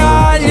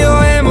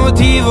bagaglio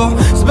emotivo,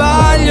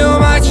 sbaglio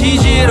ma ci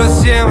giro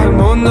assieme al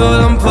mondo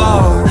da un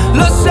po'.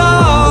 Lo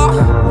so,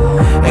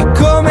 è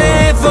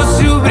come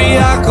fossi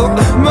ubriaco,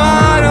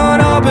 ma non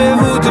ho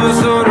bevuto,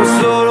 sono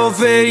solo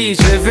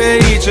felice,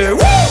 felice.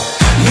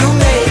 You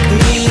make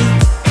me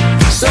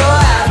so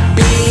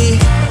happy,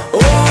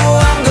 oh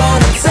I'm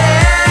gonna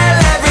tell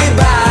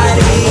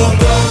everybody.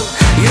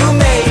 You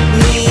make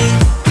me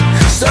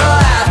so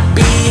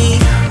happy,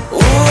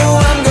 oh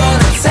I'm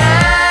gonna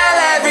tell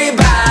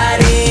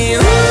everybody.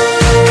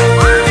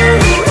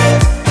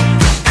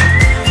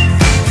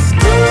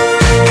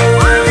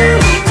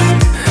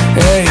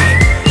 Ehi,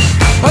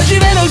 oggi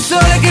vedo il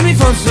sole che mi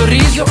fa un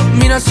sorriso,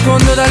 mi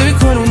nascondo da lui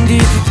con un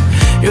dito.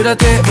 Io da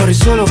te vorrei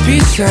solo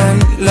peace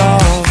and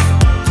love.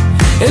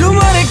 E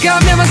l'umore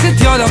cambia ma se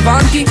ti ho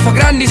davanti fa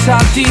grandi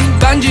salti,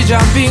 bungee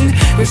jumping.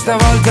 Questa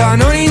volta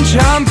non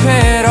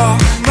inciamperò,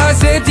 ma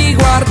se ti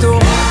guardo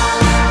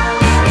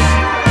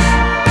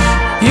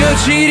io io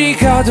ci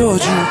ricado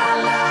giù.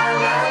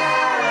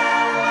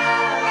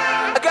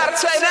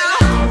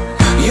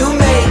 You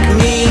make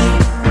me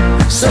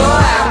so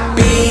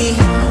happy.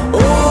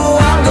 Oh,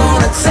 I'm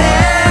gonna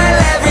tell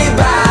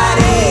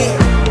everybody.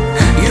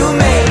 You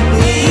make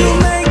me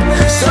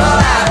so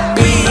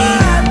happy.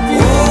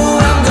 Oh,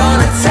 I'm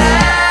gonna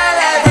tell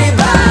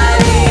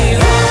everybody.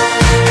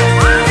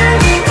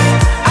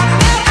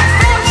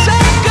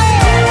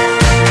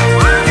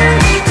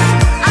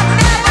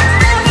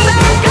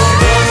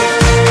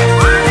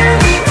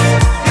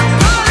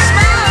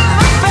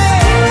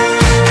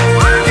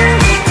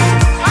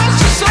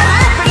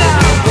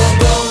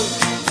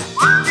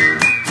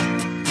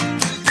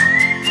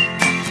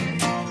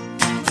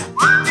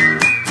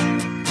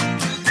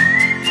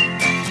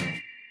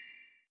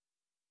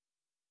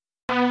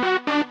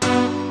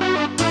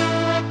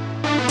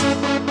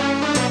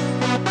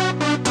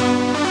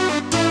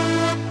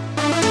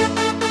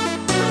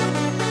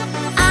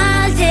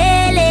 Al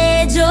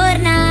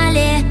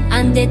telegiornale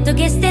han detto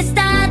che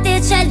st'estate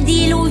c'è il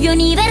diluvio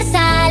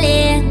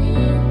universale.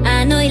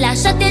 A noi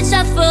lasciateci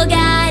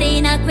affogare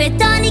in acque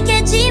toniche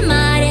e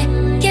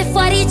G-mare, che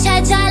fuori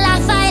c'è già la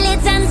fa e le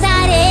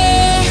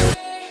zanzare.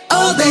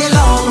 All day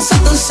long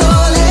sotto il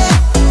sole,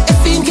 e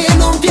finché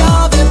non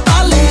piove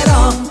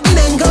ballerò in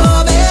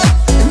hangover.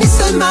 E mi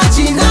sto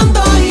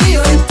immaginando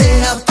io e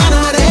te a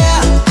Panarea.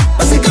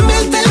 Ma se cambia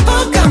il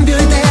tempo cambio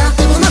idea.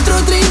 Bevo un altro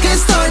drink e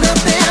sto in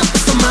apnea.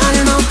 Sto male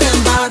in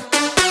open bar.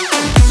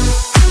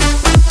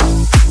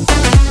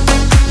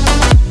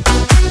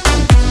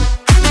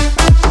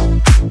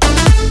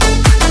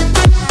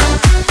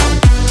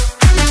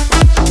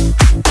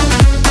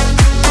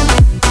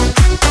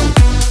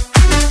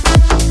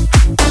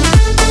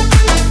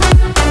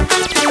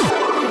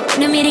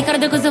 Non mi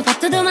ricordo cosa ho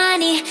fatto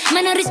domani, ma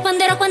non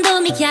risponderò quando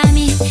mi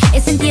chiami.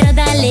 E sentirò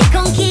dalle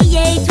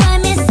conchiglie i tuoi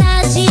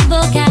messaggi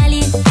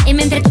vocali. E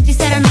mentre tutti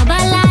saranno a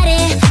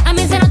ballare, a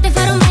mezzanotte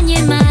farò un bagno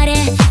in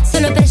mare,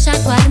 solo per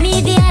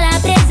sciacquarmi via la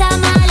presa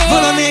male.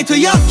 Volo nei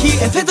tuoi occhi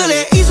e vedo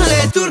le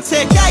isole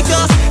turze e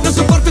Caicos. Non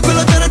sopporto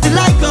quello giorno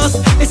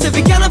dell'Aicos. E se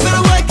picchiano però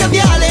vuoi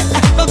cambiare,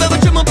 vabbè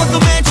facciamo un po'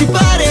 come ci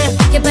pare.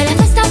 Che poi la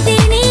festa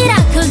finirà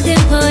col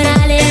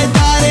temporale. E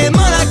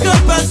daremo la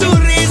colpa sul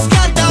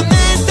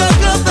riscaldamento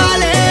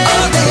globale.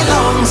 All day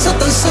long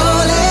sotto il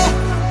sole,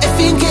 e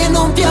finché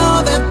non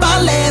piove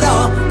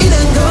ballerò in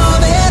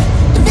hangover.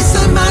 E mi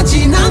sto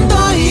immaginando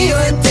io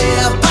e te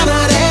a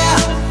Panarea.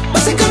 Ma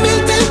se cambia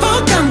il tempo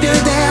cambio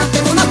idea.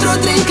 Bevo un altro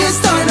drink e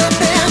sto in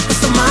apnea.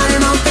 Sto male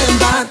in open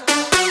bar.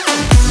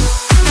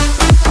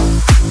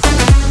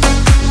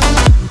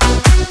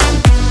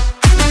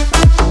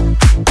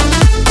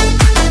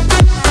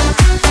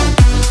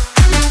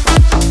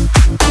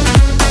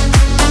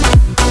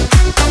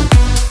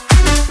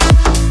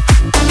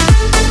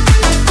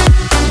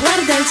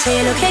 Guarda il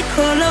cielo che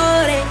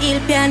colore, il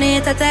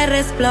pianeta Terra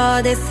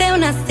esplode. Se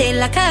una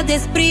stella cade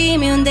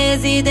esprime un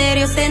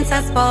desiderio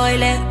senza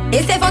spoiler.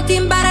 E se foto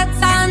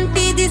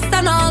imbarazzanti di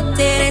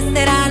stanotte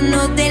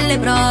resteranno delle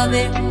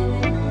prove,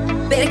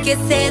 perché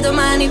se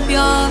domani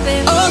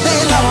piove. All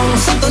day long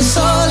sotto il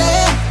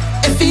sole,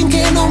 e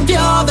finché non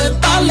piove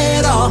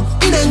ballerò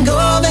in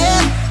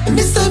hangover. E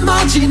mi sto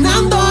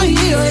immaginando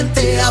io e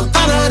te a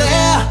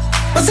Panarea.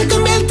 Ma se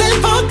cambia il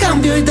tempo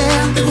cambio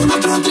idea. Bevo un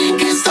altro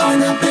drink e sto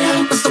in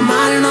apnea. Questo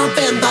mare in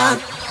open bar.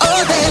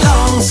 All day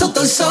long sotto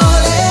il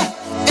sole,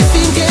 e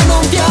finché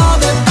non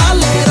piove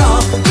ballerò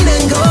in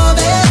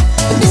hangover.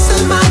 E mi sto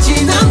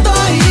immaginando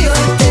io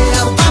e te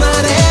a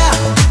Panarea.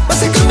 Ma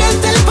se cambia il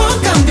tempo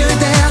cambio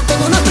idea.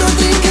 Bevo un altro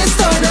drink e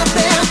sto in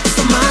apnea.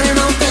 Questo mare in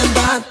open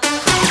bar.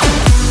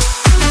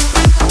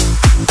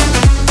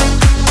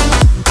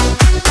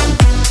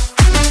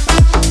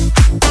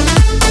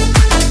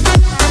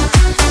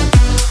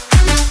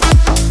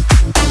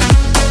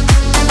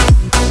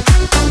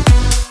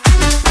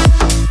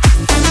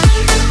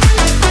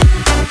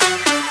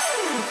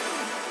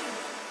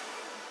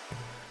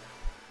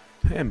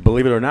 And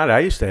believe it or not, I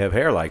used to have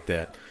hair like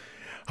that.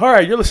 All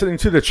right, you're listening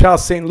to the Ciao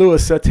St.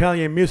 Louis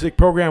Italian music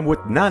program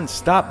with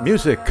non-stop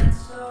music.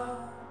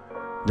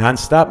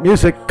 Non-stop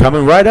music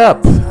coming right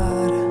up.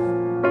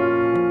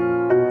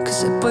 Che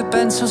se poi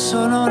penso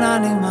sono un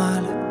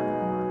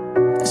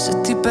animale, e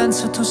se ti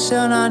penso tu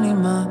sei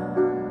un'anima.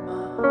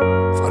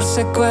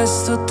 Forse è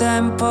questo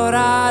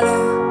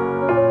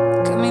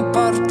temporale che mi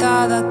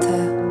porta da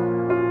te.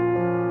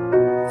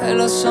 E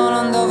lo so,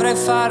 non dovrei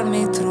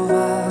farmi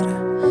trovare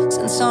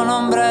senza un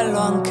ombrello,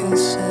 anche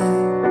se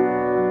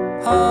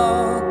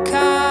ho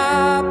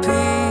capito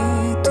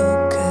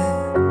che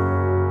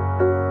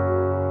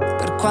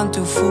per quanto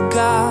io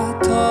fugga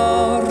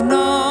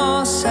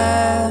torno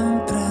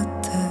sempre a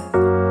te.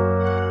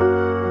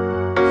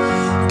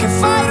 Che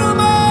fai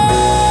rumore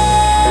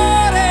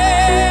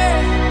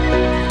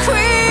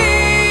qui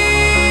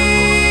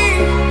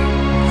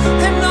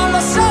e non lo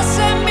so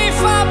se mi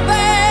fa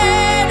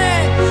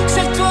bene, se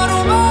il tuo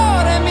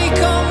rumore mi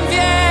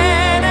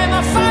conviene,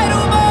 ma fai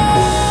rumore,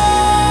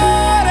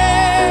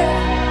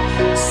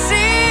 sì,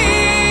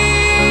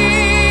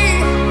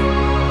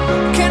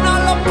 che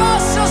non lo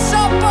posso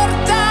sopportare.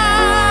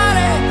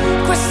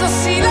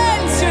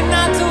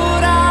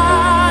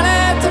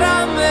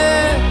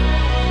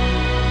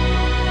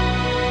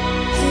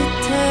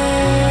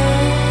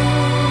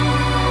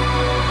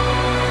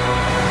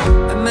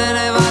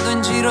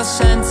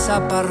 sa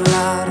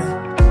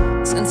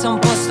parlare, senza un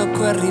posto a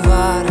cui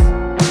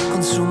arrivare.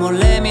 Consumo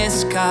le mie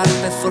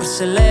scarpe,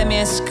 forse le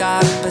mie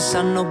scarpe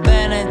sanno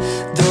bene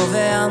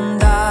dove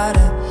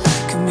andare.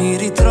 Che mi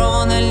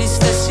ritrovo negli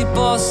stessi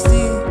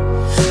posti,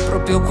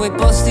 proprio quei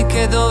posti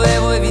che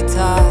dovevo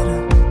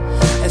evitare.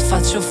 E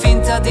faccio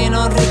finta di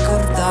non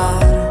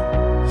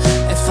ricordare,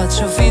 e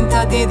faccio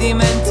finta di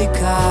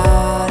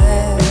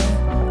dimenticare.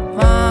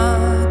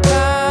 Ma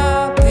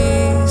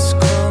capisco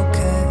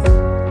che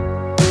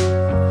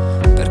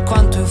per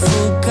quanto io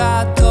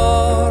fugga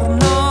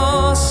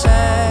torno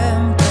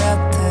sempre a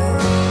te.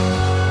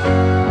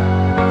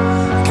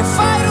 Che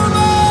fai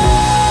rumore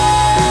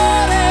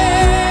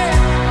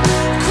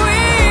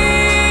qui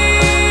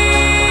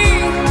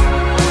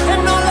e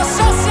non lo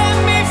so se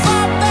mi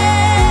fa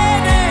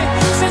bene,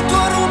 se il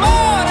tuo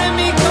rumore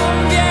mi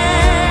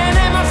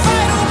conviene. Ma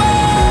fai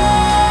rumore,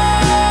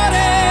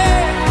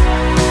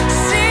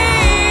 sì,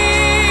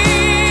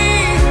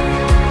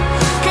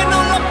 che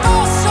non lo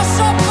posso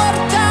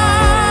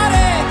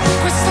sopportare,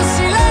 questo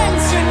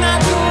silenzio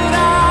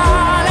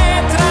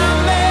innaturale tra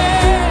me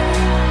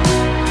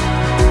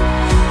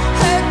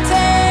e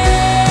te.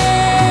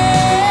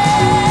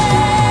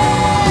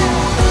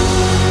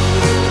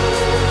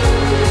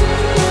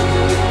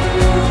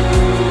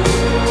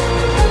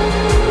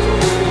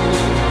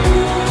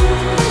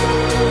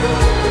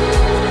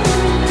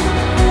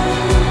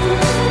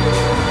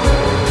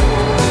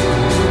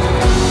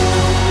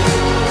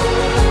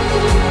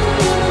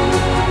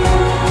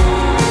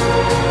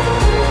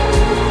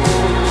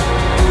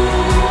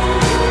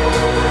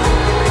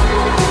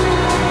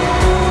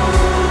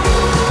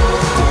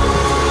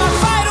 Ma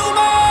fai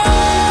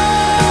rumore,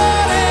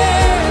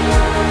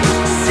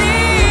 sì,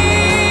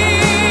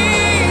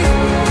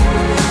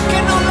 che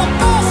non lo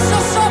posso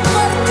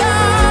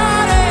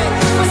sopportare,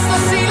 questo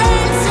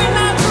silenzio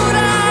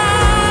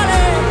innaturale,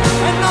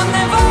 e non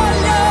ne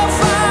voglio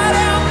fare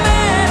a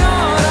meno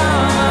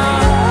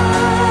oramai,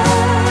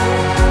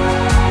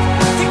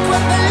 di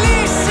quel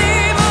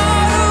bellissimo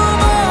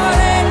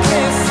rumore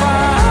che fa.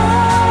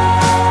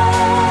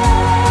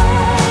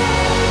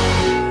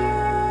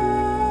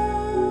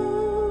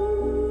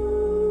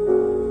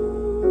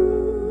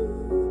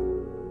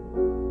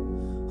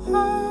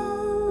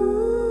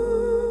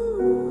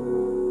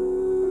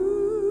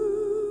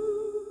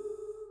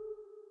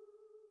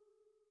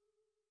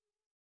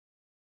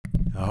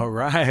 All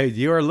right,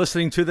 you are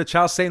listening to the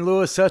Ciao St.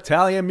 Louis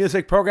Italian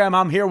music program.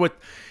 I'm here with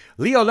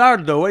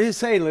Leonardo. What do you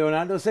say,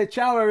 Leonardo? Say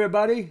ciao,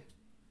 everybody.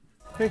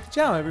 Hey,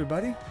 ciao,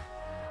 everybody.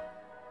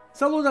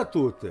 Saluta a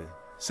tutti.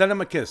 Send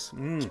them a kiss.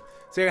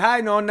 Say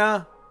hi,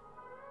 Nonna.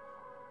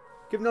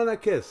 Give Nonna a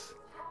kiss.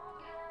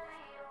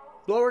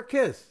 Blow her a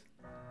kiss.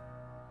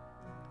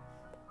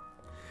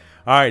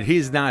 All right,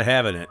 he's not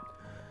having it.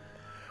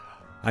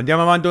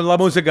 Andiamo avanti con la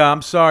musica.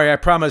 I'm sorry, I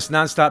promised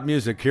non-stop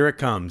music. Here it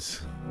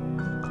comes.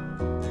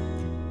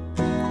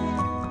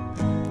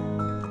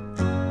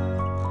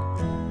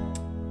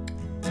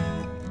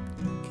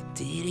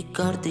 Ti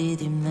ricordi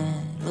di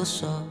me, lo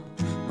so,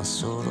 ma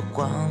solo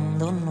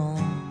quando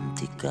non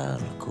ti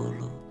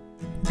calcolo.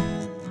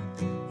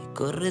 E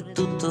corre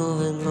tutto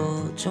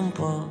veloce un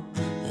po',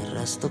 e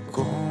resto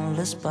con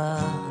le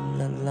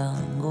spalle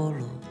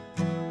all'angolo.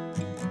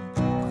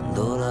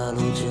 Quando la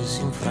luce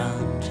si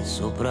infrange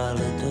sopra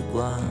le tue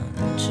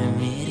guance,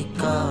 mi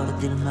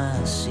ricordi il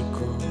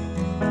Messico.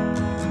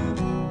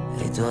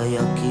 E i tuoi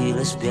occhi,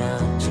 le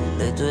spiagge,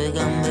 le tue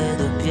gambe,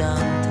 due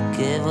piante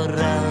che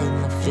vorrei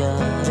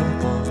innaffiare un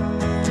po'.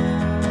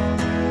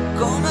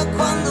 Come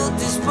quando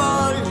ti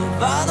spogli,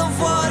 vado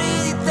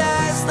fuori di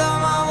testa,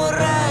 ma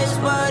vorrei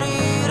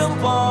sparire un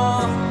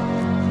po'.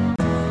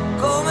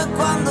 Come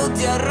quando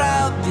ti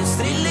arrabbi,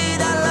 strilli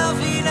dalla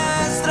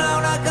finestra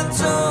una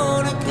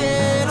canzone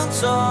che non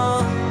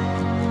so,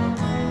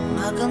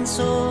 una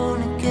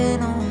canzone che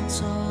non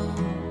so.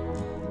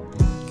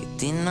 Che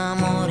ti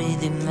innamori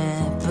di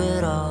me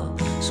però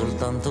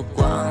soltanto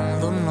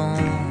quando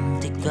non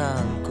ti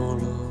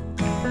calcolo.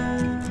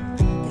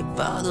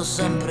 Vado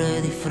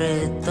sempre di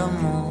fretta,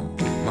 mo,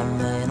 ma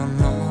almeno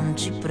non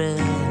ci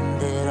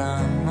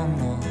prenderanno,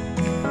 no.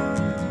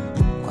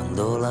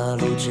 Quando la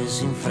luce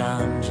si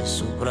infrange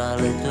sopra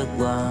le tue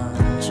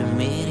guance,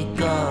 mi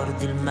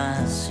ricordi il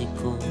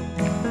Messico.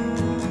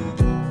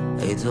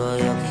 E i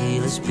tuoi occhi,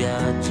 le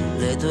spiagge,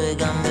 le tue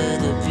gambe,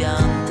 due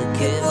piante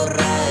che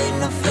vorrei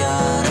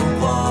innaffiare un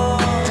po'.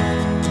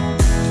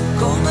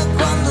 Come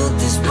quando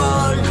ti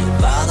spogli,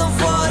 vado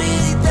fuori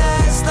di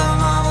testa,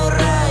 ma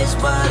vorrei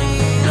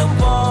sparire un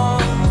po'.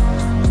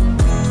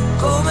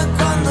 Come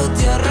quando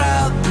ti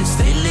arrabbi,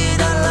 strilli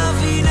dalla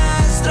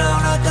finestra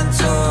una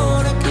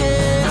canzone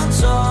che non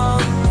so.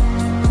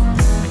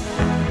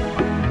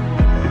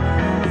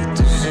 E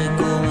tu sei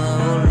come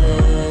volevo.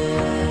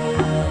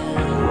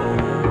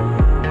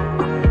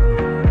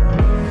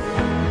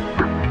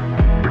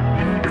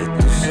 E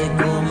tu sei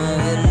come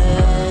veleno.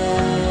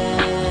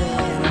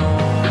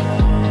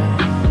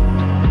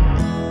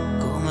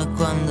 Come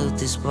quando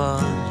ti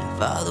spogli,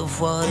 vado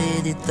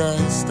fuori di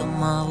testa,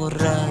 ma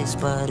vorrei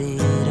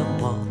sparire un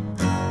po'.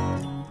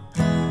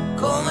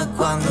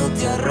 quando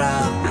ti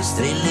arrabbi,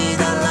 strilli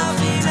dalla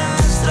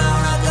finestra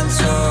una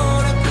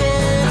canzone che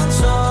non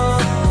so,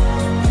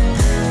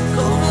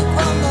 come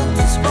quando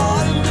ti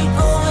spogli,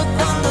 come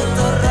quando ti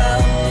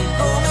arrabbi,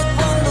 come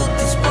quando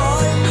ti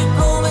spogli,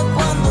 come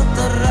quando ti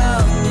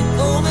arrabbi,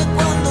 come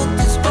quando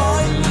ti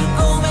spogli,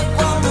 come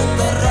quando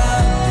ti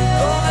arrabbi,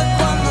 come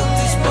quando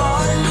ti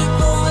spogli,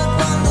 come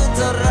quando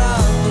ti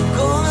arrabbi,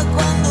 come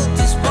quando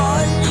ti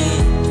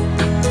spogli,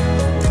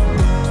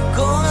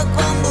 come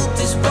quando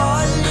ti spogli.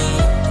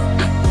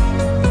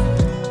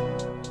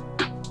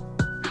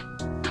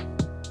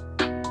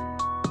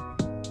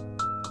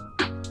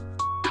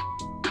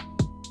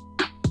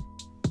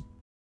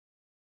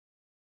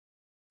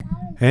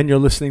 And you're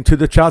listening to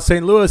the Ciao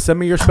St. Louis. Send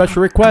me your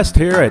special request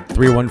here at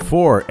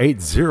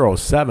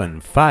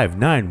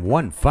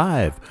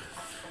 314-807-5915.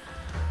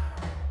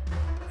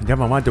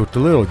 Andiamo avanti with the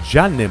little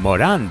Gianni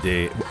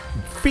Morandi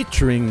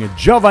featuring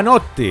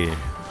Giovanotti.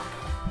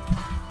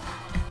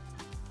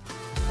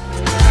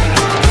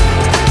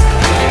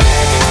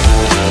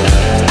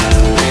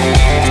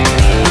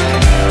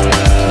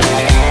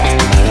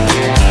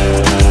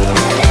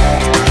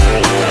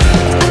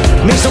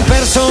 Mi son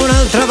perso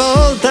un'altra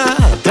volta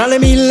tra le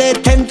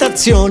mille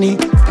tentazioni,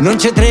 non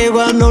c'è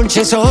tregua, non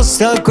c'è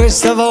sosta,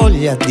 questa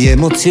voglia di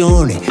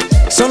emozioni.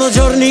 Sono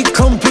giorni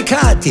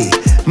complicati,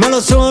 ma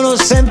lo sono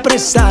sempre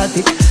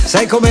stati.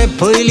 Sai com'è,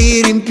 poi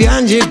li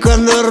rimpiangi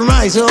quando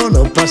ormai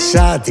sono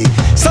passati.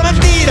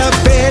 Stamattina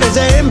per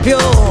esempio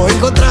ho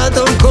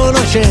incontrato un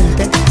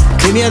conoscente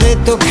che mi ha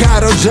detto: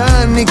 caro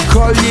Gianni,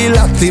 cogli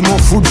l'attimo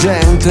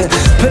fuggente,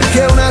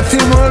 perché un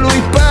attimo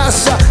lui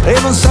passa e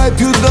non sai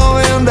più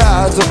dove è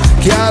andato.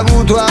 Chi ha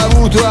avuto,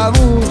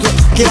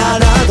 chi ha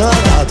dato,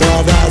 ha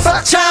dato.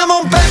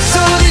 Facciamo un pezzo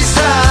di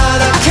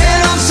strada che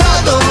non so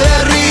dove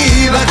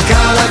arriva,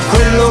 accada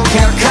quello che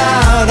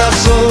accada,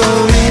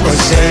 solo vivo e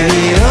sei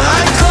vivo.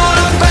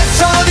 Ancora un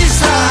pezzo di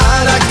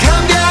strada,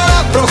 cambia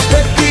la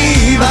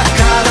prospettiva,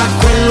 accada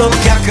quello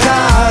che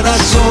accada,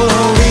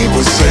 solo vivo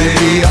e sei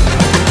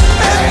vivo.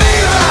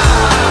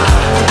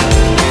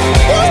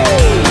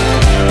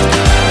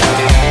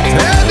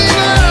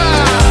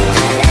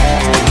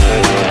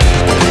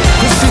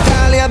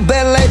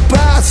 Bella e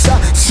pazza,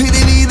 si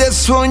divide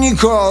su ogni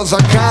cosa,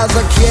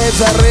 casa,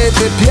 chiesa,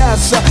 rete,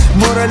 piazza,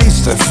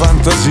 moralista e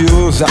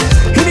fantasiosa.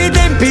 I miei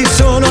tempi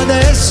sono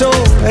adesso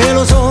e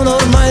lo sono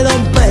ormai da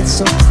un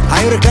pezzo.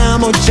 Hai un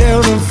reclamo, c'è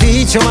un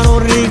ufficio, ma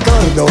non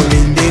ricordo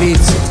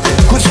l'indirizzo.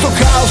 Questo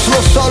caos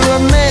lo so, lo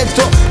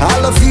ammetto,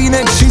 alla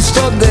fine ci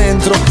sto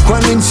dentro.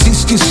 Quando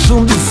insisti su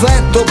un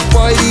difetto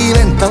poi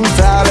diventa un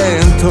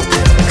talento.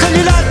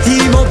 Cogli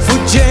l'attimo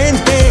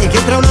fuggente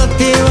che tra un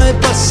attimo è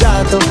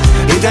passato.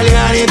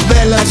 Italiani e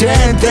bella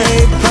gente,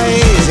 il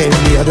paese il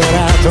mio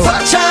adorato.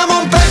 Facciamo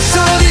un pezzo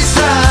di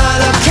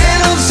strada che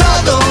non so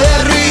dove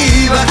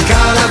arriva,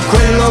 accada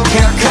quello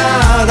che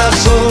accada,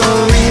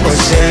 solo vivo e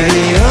sei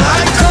vivo.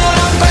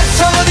 Ancora un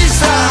pezzo di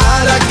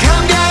strada,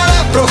 cambia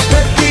la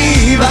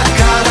prospettiva,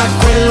 accada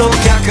quello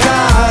che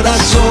accada,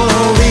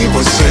 solo vivo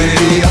e sei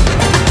vivo.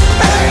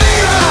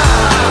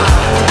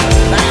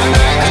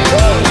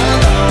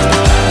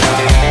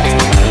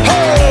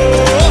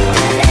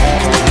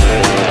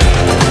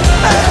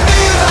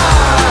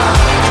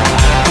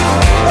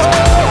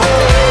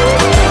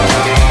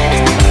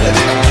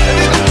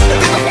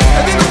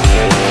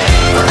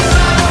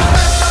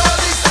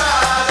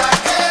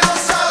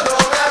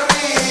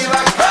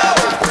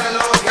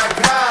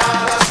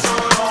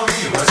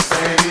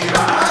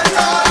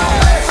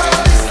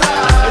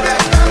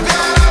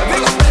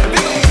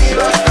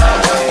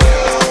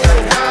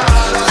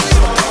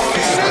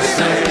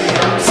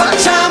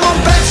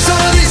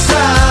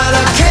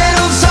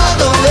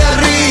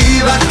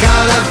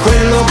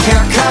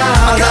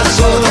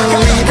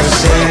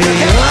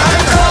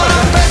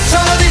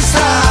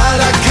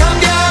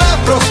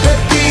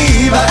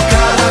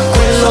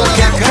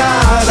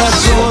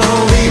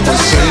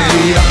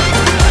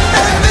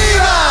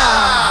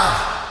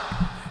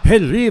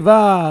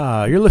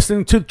 Evviva! You're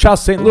listening to Ciao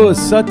St.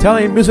 Louis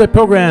Italian music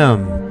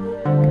program.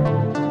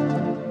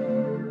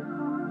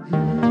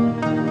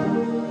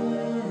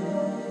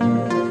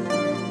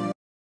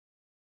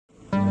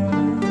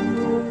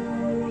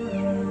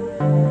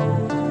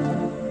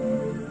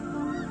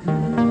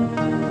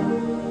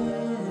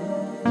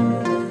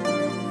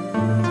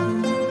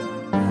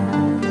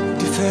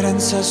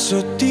 Differenza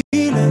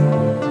sottile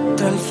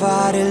tra il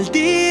fare e il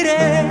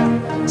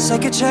dire. Sai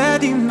che c'è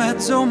di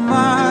mezzo un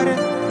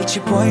mare e ci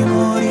puoi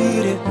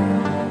morire.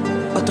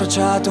 Ho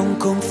tracciato un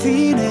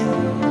confine,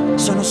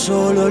 sono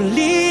solo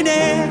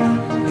linee.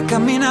 Ho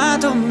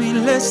camminato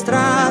 1000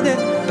 strade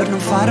per non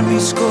farmi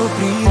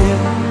scoprire.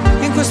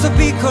 In questo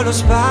piccolo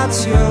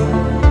spazio,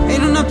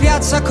 in una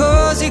piazza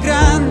così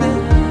grande,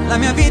 la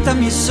mia vita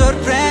mi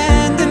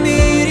sorprende,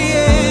 mi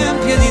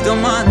riempie di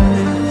domande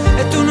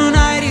e tu non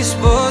hai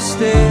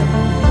risposte,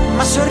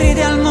 ma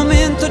sorridi al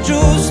momento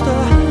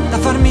giusto da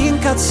farmi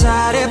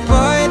incazzare e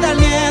poi dal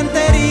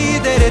niente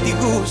ridere di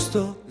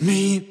gusto.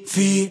 Mi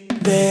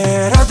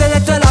fiderò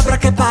delle tue labbra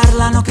che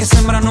parlano, che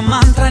sembrano un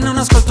mantra e non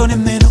ascolto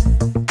nemmeno.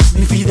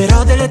 Mi fiderò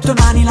fiderò delle tue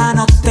mani la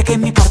notte che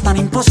mi portano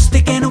in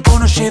posti che non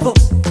conoscevo.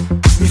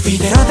 Mi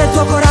fiderò del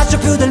tuo coraggio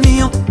più del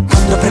mio,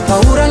 quando avrei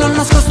paura l'ho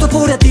nascosto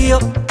pure a Dio.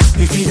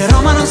 Mi fiderò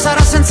ma non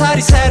sarà senza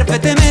riserve,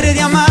 temere di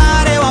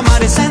amare o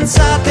amare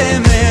senza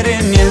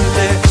temere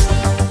niente.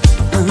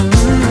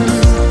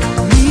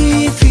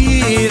 Mi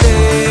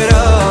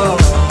fiderò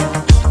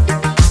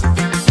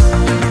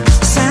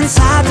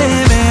senza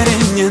temere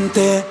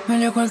niente.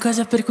 Meglio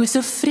qualcosa per cui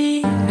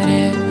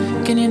soffrire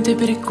che niente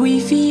per cui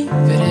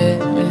vivere.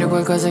 Meglio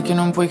qualcosa che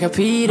non puoi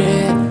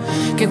capire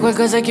che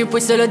qualcosa che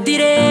puoi solo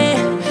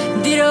dire.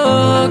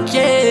 Dirò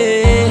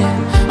che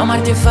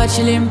amarti è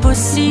facile e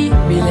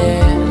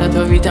impossibile. La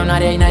tua vita è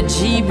un'area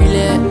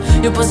inagibile.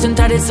 Io posso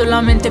entrare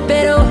solamente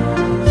però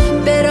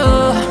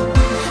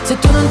se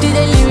tu non ti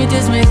dai limiti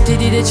e smetti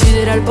di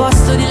decidere al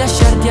posto di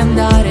lasciarti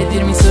andare,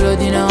 dirmi solo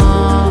di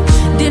no,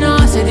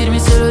 sai dirmi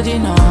solo di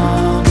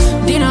no,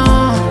 di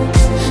no.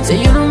 Se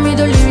io non mi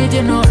do limiti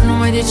e no, non ho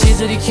mai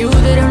deciso di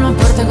chiudere una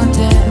porta con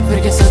te,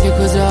 perché so che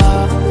cosa,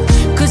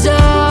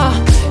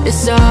 e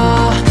so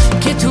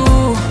che tu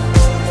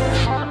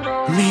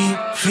mi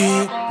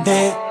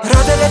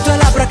fiderò delle tue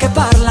labbra che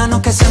parlano,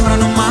 che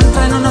sembrano un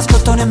mantra e non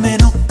ascolto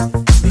nemmeno.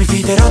 Mi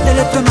fiderò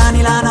delle tue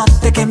mani la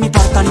notte che mi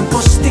portano in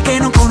posti che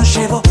non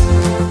conoscevo.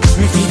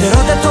 Mi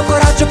fiderò del tuo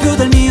coraggio più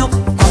del mio,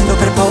 quando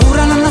per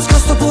paura l'ho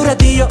nascosto pure a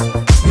Dio.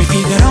 Mi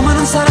fiderò ma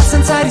non sarà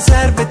senza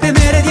riserve,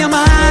 temere di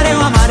amare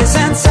o amare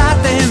senza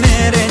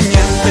temere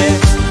niente.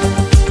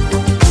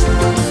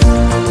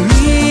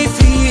 Mi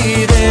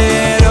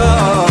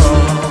fiderò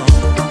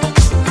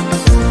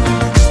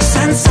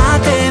senza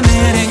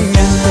temere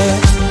niente.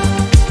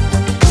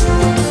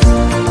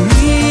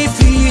 Mi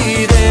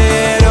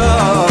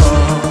fiderò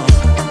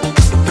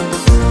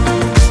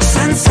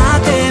senza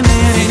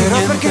temere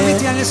niente. Perché mi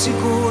tieni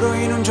sicuro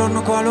in un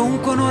giorno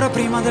qualunque, un'ora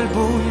prima del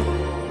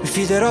buio. Mi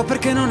fiderò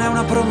perché non è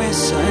una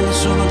promessa e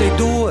nessuno dei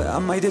due ha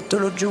mai detto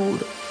lo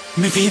giuro.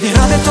 Mi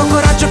fiderò del tuo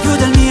coraggio più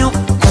del mio,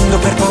 quando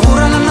per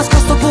paura l'ho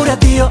nascosto pure a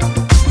Dio.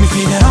 Mi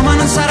fiderò ma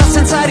non sarà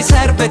senza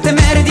riserve,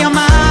 temere di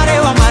amare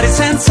o amare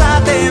senza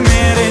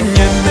temere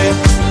niente.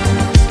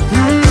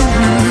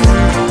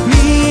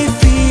 Mi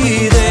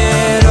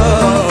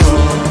fiderò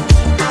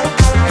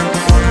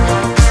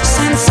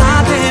senza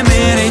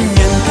temere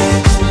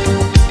niente.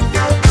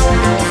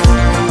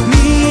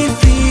 Mi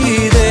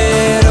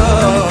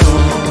fiderò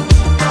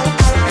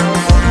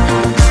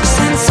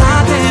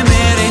senza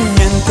temere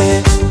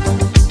niente.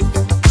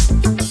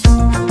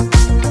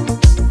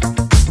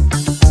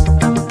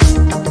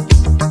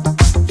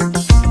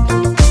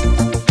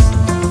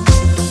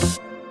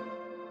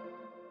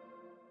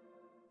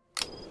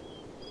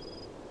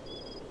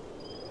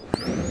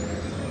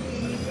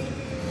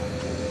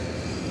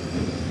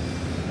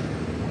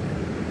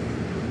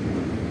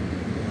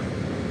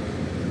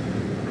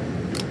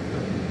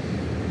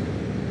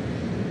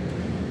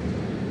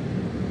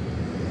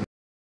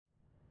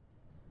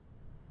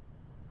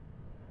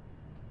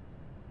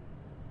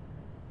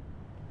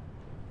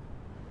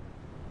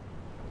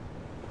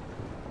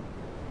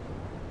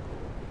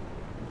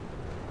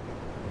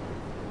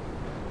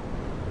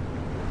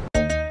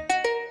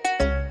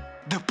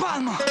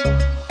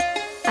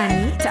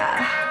 Anita.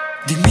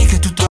 Dimmi che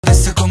tutto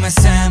adesso è come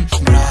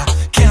sembra,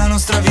 che la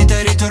nostra vita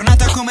è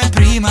ritornata come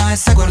prima. E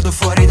se guardo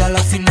fuori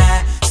dalla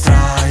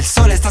finestra, il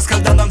sole sta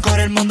scaldando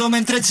ancora il mondo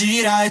mentre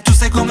gira. E tu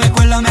sei come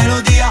quella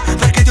melodia,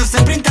 perché ti ho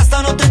sempre in testa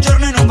notte e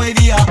giorno e non vai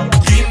via.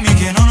 Dimmi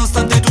che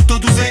nonostante tutto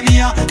tu sei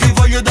mia, che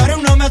voglio dare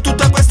un nome a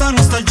tutta questa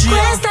nostalgia.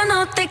 Questa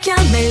notte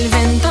chiama il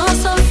vento,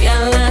 soffia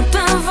la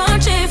tua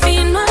voce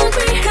fino a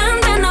qui.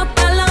 Cantano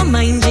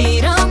paloma in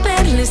giro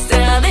per le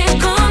strade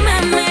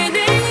come me.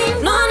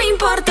 Non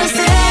importa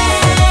se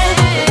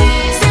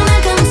sei una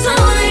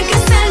canzone, che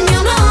sei il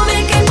mio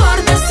nome, che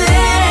importa se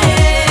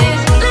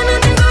la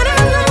notte ancora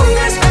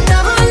lunga,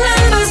 aspettavo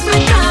l'alba,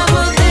 aspettavo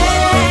te.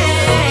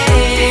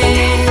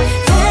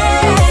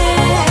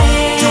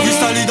 Ti ho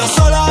vista lì da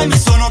sola e mi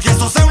sono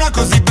chiesto se una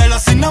così bella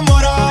si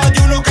innamora di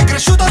uno che è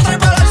cresciuto tra i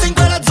palazzi in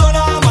quella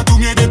zona. Ma tu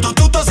mi hai detto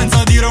tutto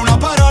senza dire una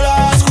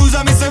parola.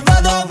 Scusami se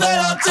vado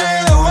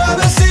veloce, un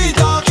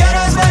vestito, quiero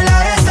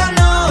sbagliare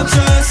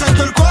stanotte.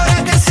 Sento il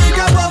cuore che si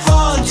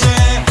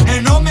capovolge e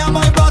non mi ha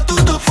mai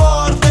battuto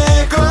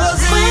forte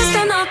così.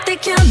 Questa notte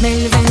chiama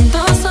il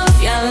vento,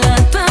 soffia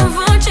la tua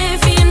voce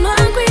fino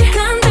a qui.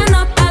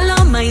 Cantano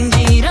paloma in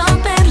giro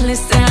per le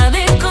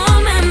strade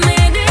come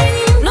me.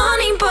 Non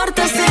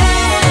importa se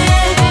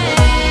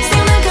sei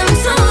una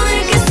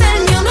canzone, che sei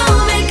il mio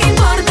nome, che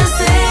importa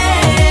se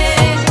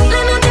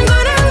la notte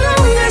ancora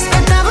lunga,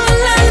 aspettavo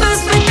l'alba,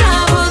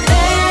 aspettavo te.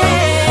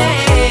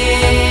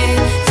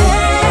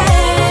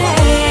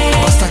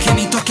 Basta che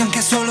mi tocchi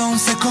anche solo un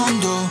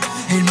secondo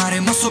e il mare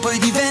mosso poi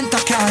diventa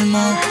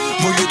calmo.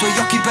 Voglio i tuoi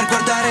occhi per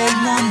guardare il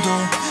mondo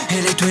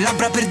e le tue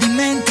labbra per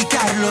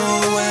dimenticarlo.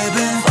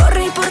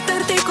 Vorrei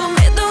portarti con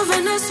me dove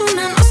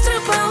nessuna nostra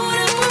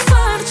paura può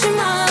farci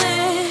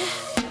male.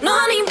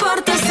 Non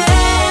importa se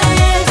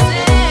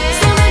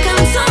sei una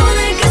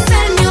canzone, che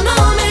sei il mio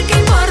nome, che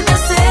importa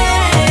se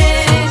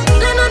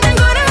la notte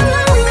ancora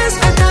lunga,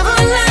 aspettavo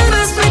l'alba,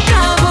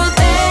 aspettavo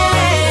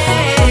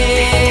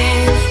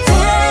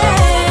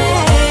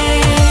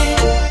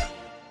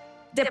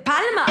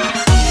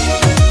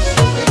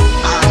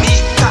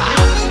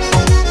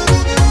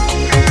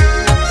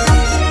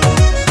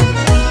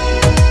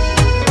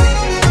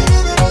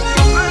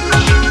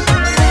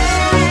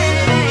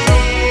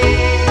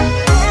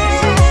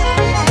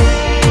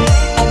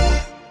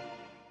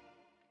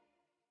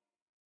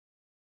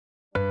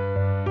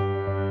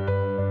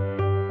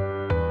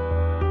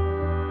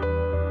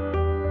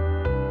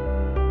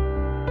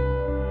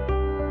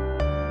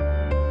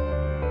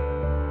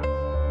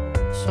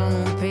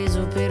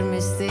per me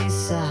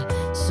stessa,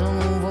 sono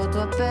un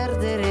voto a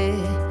perdere,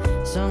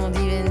 sono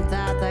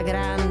diventata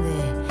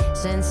grande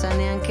senza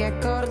neanche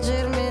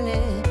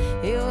accorgermene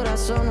e ora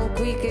sono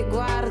qui che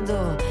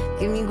guardo,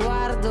 che mi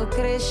guardo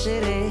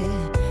crescere,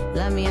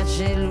 la mia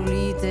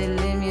cellulite e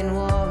le mie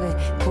nuove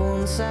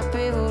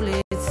consapevolezze.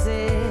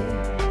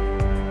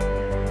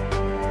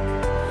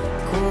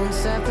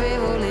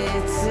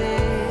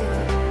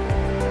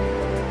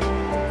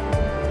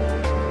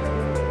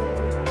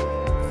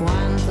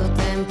 Quanto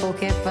tempo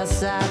che è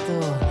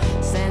passato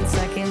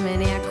senza che me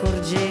ne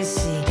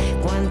accorgessi,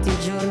 quanti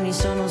giorni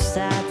sono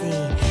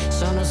stati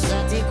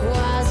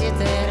quasi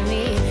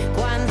eterni,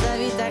 quanta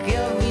vita che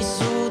ho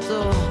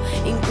vissuto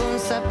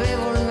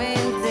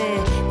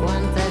inconsapevolmente,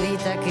 quanta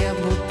vita che ho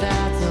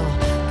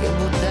buttato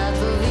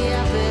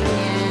via per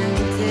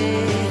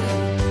niente,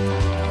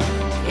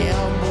 che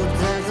ho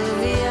buttato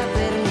via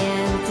per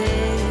niente.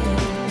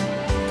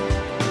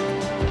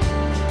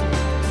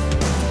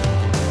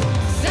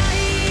 Sai,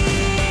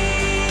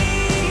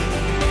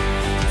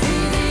 ti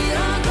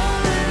dirò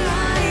come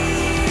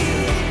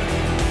mai,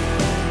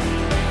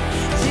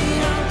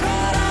 giro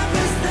ancora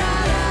per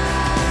strada,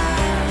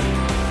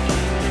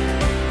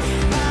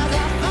 vado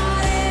a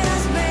fare la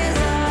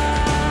spesa,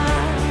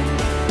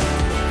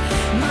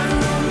 ma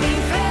non mi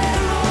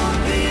fermo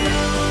più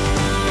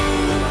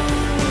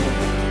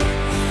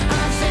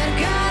a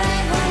cercare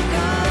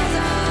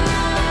qualcosa,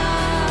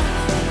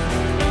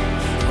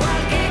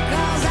 qualche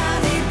cosa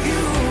di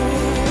più,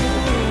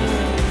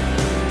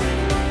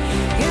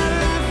 che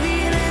alla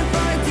fine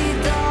poi ti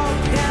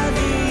tocca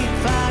di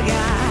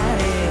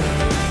pagare.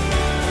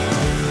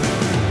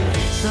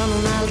 Sono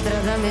un'altra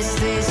da me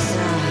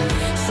stessa,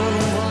 sono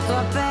un vuoto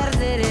a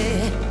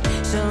perdere,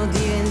 sono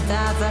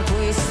diventata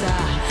questa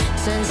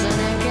senza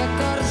neanche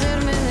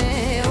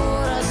accorgermene.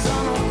 Ora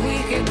sono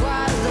qui che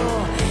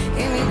guardo,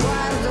 che mi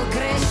guardo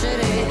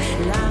crescere,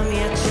 la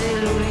mia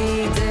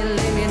cellulite e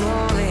le mie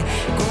nuove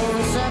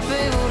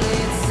consapevolezze.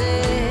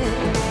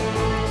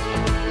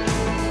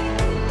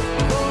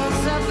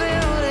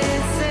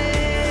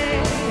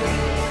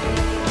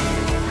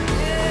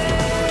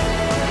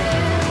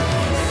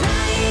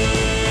 Sai,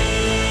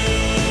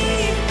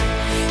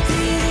 ti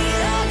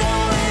dirò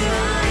come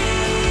mai,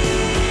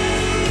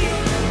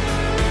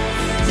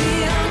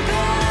 giro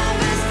ancora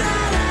per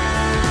strada,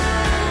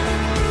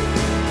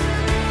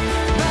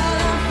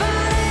 vado a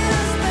fare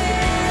la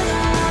spesa,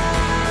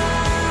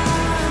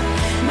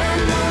 ma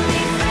non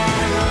mi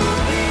fermo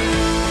più,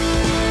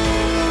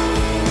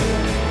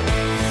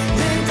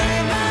 dentro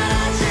i bar a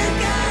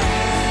cercare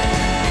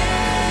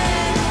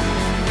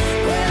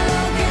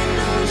quello che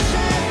non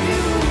c'è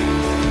più,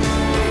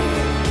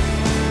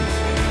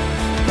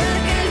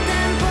 perché il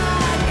tempo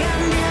ha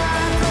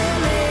cambiato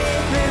le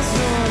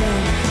persone.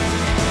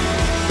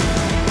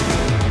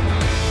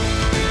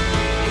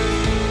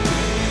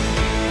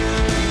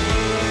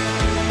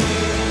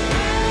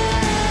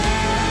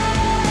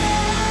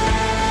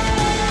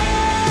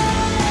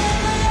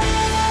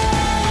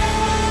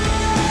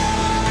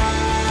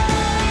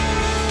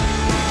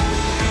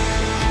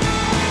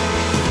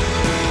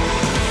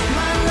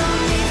 Ma non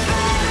mi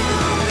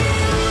fermo più,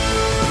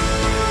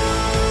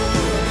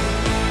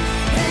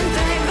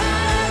 dentro i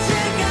bar a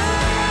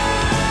cercare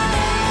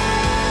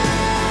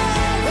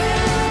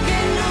quello che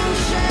non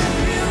c'è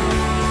più,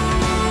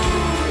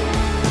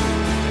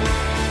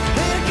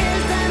 perché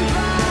il tempo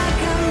ha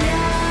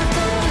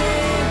cambiato le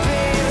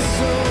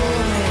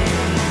persone.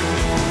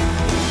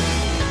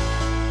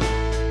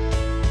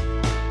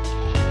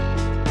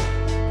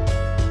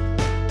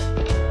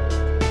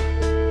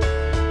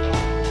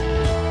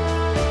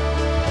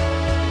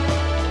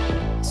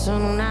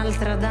 Sono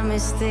un'altra da me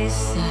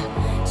stessa,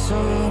 sono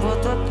un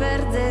vuoto a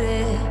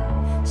perdere,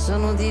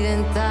 sono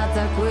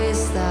diventata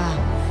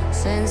questa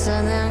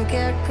senza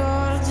neanche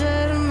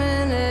accorgermene.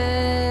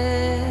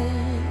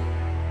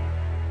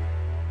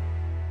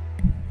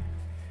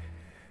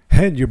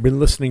 And you've been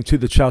listening to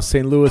the Ciao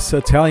St. Louis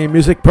Italian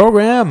music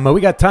program.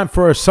 We got time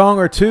for a song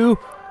or two.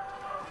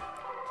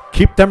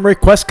 Keep them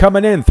requests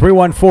coming in.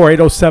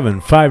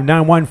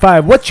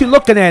 314-807-5915. What you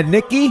looking at,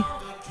 Nikki?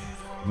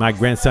 My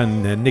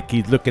grandson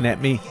Nikki's looking at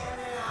me.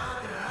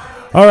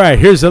 All right,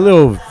 here's a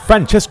little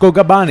Francesco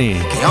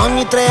Gabbani. Che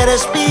ogni 3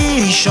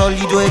 respiri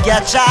sciogli 2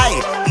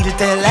 ghiacciai. Il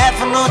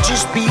telefono ci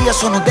spia,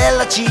 sono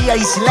della CIA,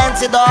 i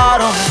silenzi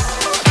d'oro.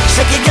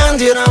 Sai che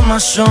Gandhi era un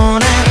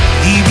massone,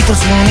 i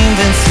Beatles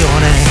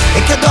un'invenzione,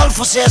 e che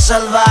Adolfo si è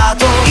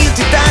salvato, il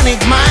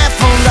Titanic ma è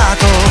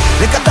fondato,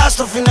 le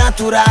catastrofi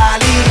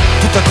naturali,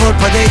 tutta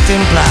colpa dei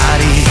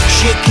templari,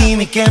 scie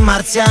chimiche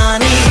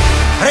marziani,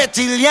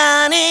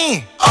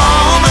 rettiliani.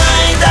 Oh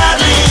my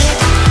darling,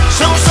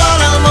 sono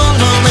solo al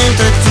mondo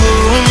mentre tu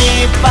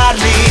mi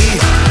parli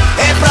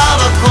e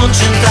provo a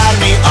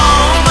concentrarmi.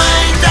 Oh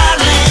my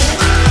darling,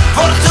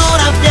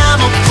 fortuna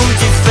abbiamo,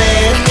 punti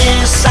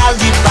fermi e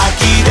saldi,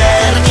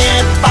 pachidermi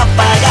e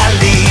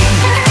pappagalli.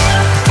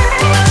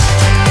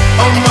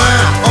 Oh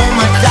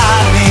my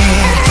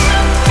darling,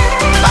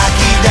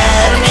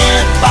 pachidermi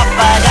e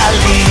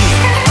pappagalli.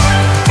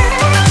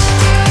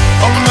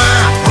 Oh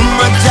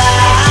my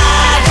darling.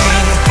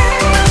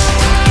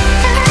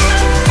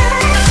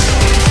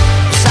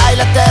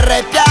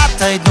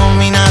 piatta e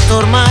dominato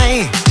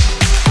ormai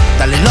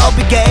dalle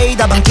lobby gay,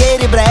 da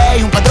banchieri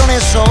ebrei, un padrone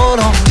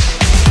solo.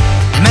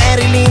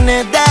 Marilyn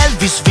ed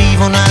Elvis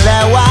vivono alle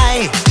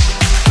Hawaii,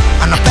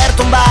 hanno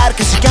aperto un bar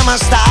che si chiama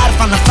Star,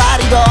 fanno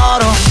affari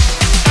d'oro.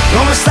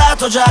 L'uomo è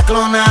stato già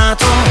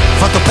clonato,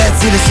 fatto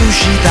pezzi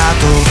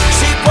resuscitato.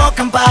 Si può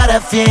campare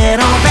a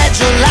fieno,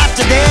 peggio il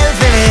latte del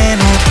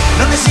veleno.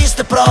 Non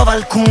esiste prova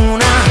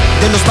alcuna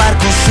dello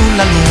sbarco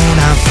sulla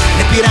luna.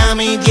 Le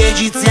piramidi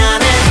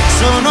egiziane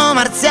sono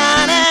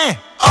marziane.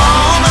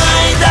 Oh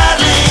my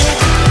darling,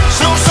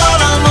 sono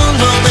solo al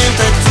mondo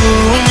mentre tu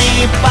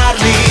mi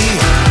parli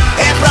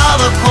e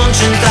provo a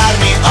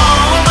concentrarmi.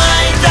 Oh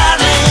my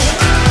darling,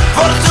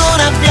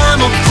 fortuna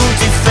abbiamo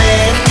punti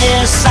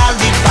fermi e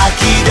saldi,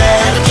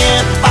 pachidermi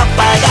e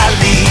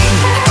pappagalli.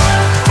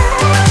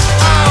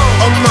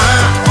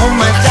 Oh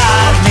my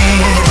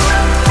darling,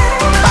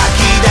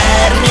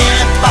 pachidermi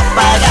e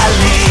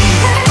pappagalli.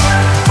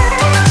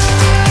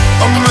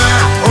 Oh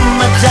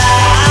my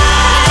darling.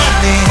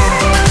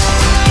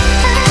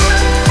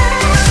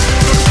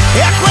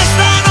 E a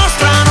questa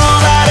nostra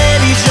nuova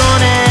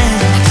religione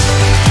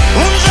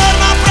un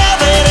giorno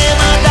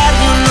proveremo a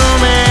dargli un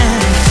nome,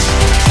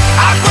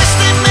 a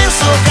questo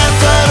immenso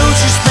canto a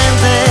luci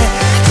spente,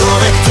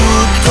 dove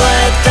tutto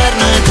è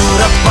eterno e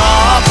dura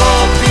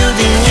poco più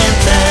di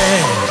niente.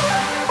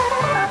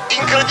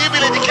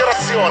 Incredibile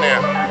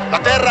dichiarazione. La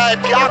terra è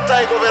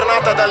piatta e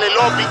governata dalle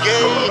lobby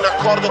gay in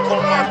accordo con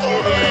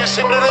Martini.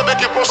 Sembrerebbe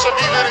che possa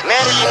vivere.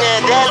 Marilyn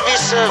ed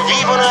Elvis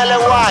vivono alle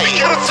Hawaii.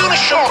 Dichiarazione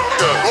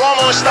shock.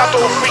 L'uomo è stato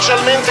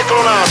ufficialmente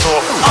clonato.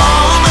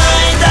 Oh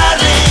my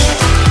darling,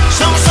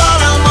 sono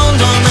solo al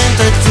mondo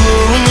mentre tu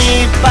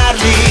mi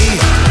parli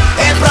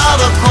e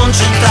provo a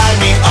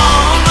concentrarmi.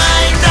 Oh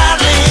my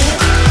darling,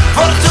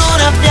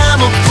 fortuna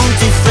abbiamo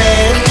punti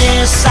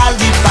fermi e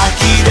saldi,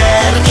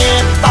 pachidermi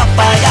e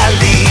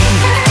pappagalli.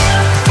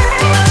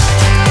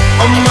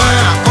 Oh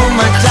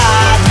my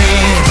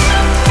darling,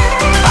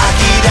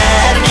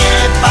 pachidermi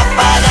e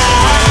pappagalli.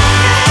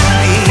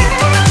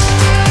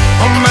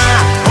 Oh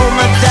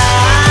my darling.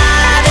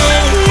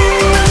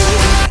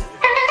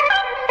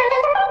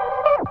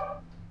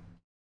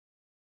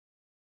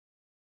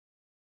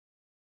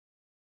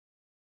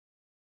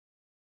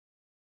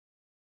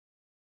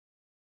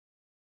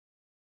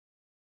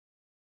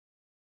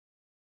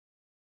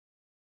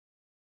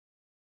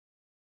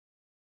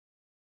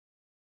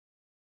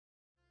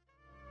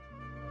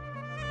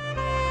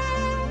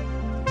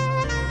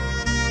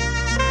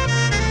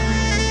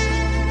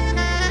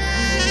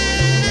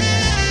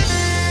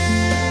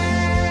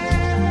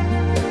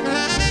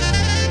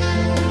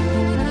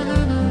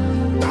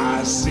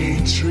 I see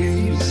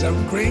trees of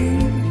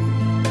green,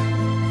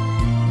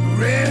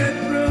 red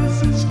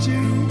roses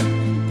too.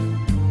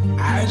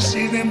 I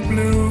see them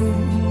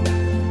bloom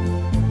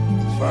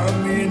for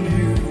me and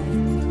you,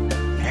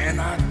 and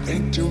I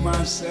think to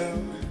myself.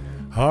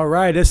 All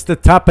right, it's the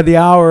top of the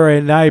hour,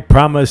 and I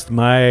promised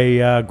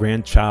my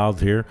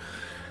grandchild here.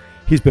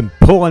 He's been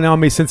pulling on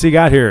me since he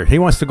got here. He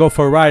wants to go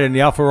for a ride in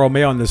the Alfa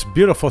Romeo on this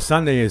beautiful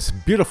Sunday. It's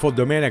beautiful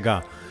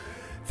Domenica.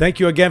 Thank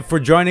you again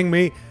for joining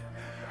me.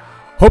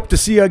 Hope to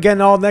see you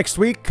again all next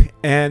week.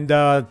 And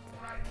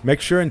make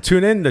sure and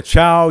tune in to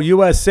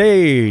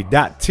CiaoUSA.tv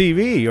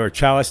or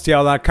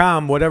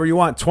CiaoSTL.com, whatever you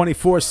want,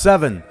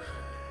 24/7.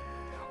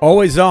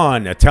 Always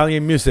on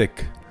Italian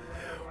music.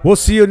 We'll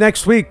see you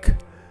next week.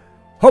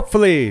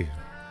 Hopefully.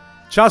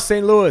 Ciao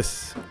St.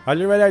 Louis.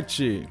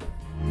 Arrivederci.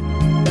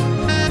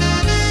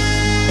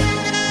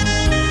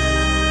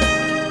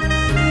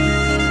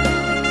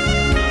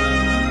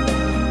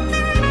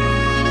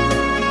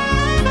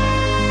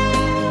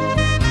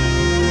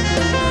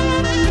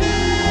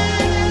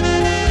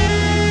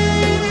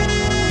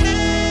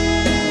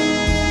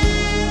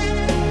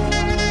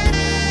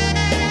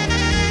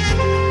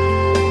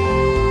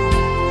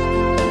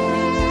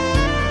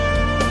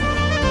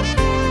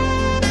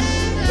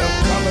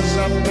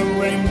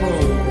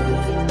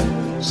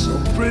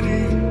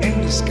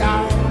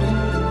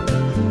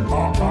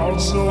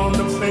 Also on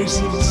the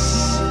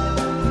faces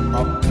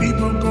of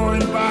people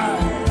going by.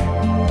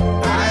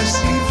 I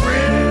see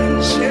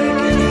friends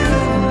shaking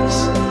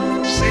hands,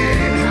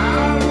 saying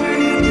how do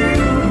you do.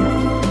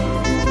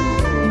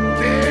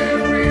 They're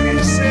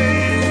really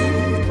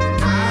saying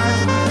I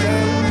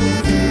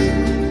love you.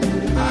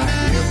 I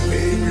hear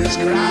babies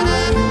cry,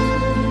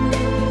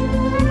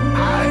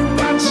 I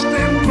watch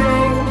them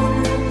grow.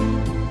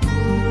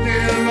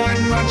 They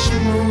learn much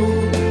more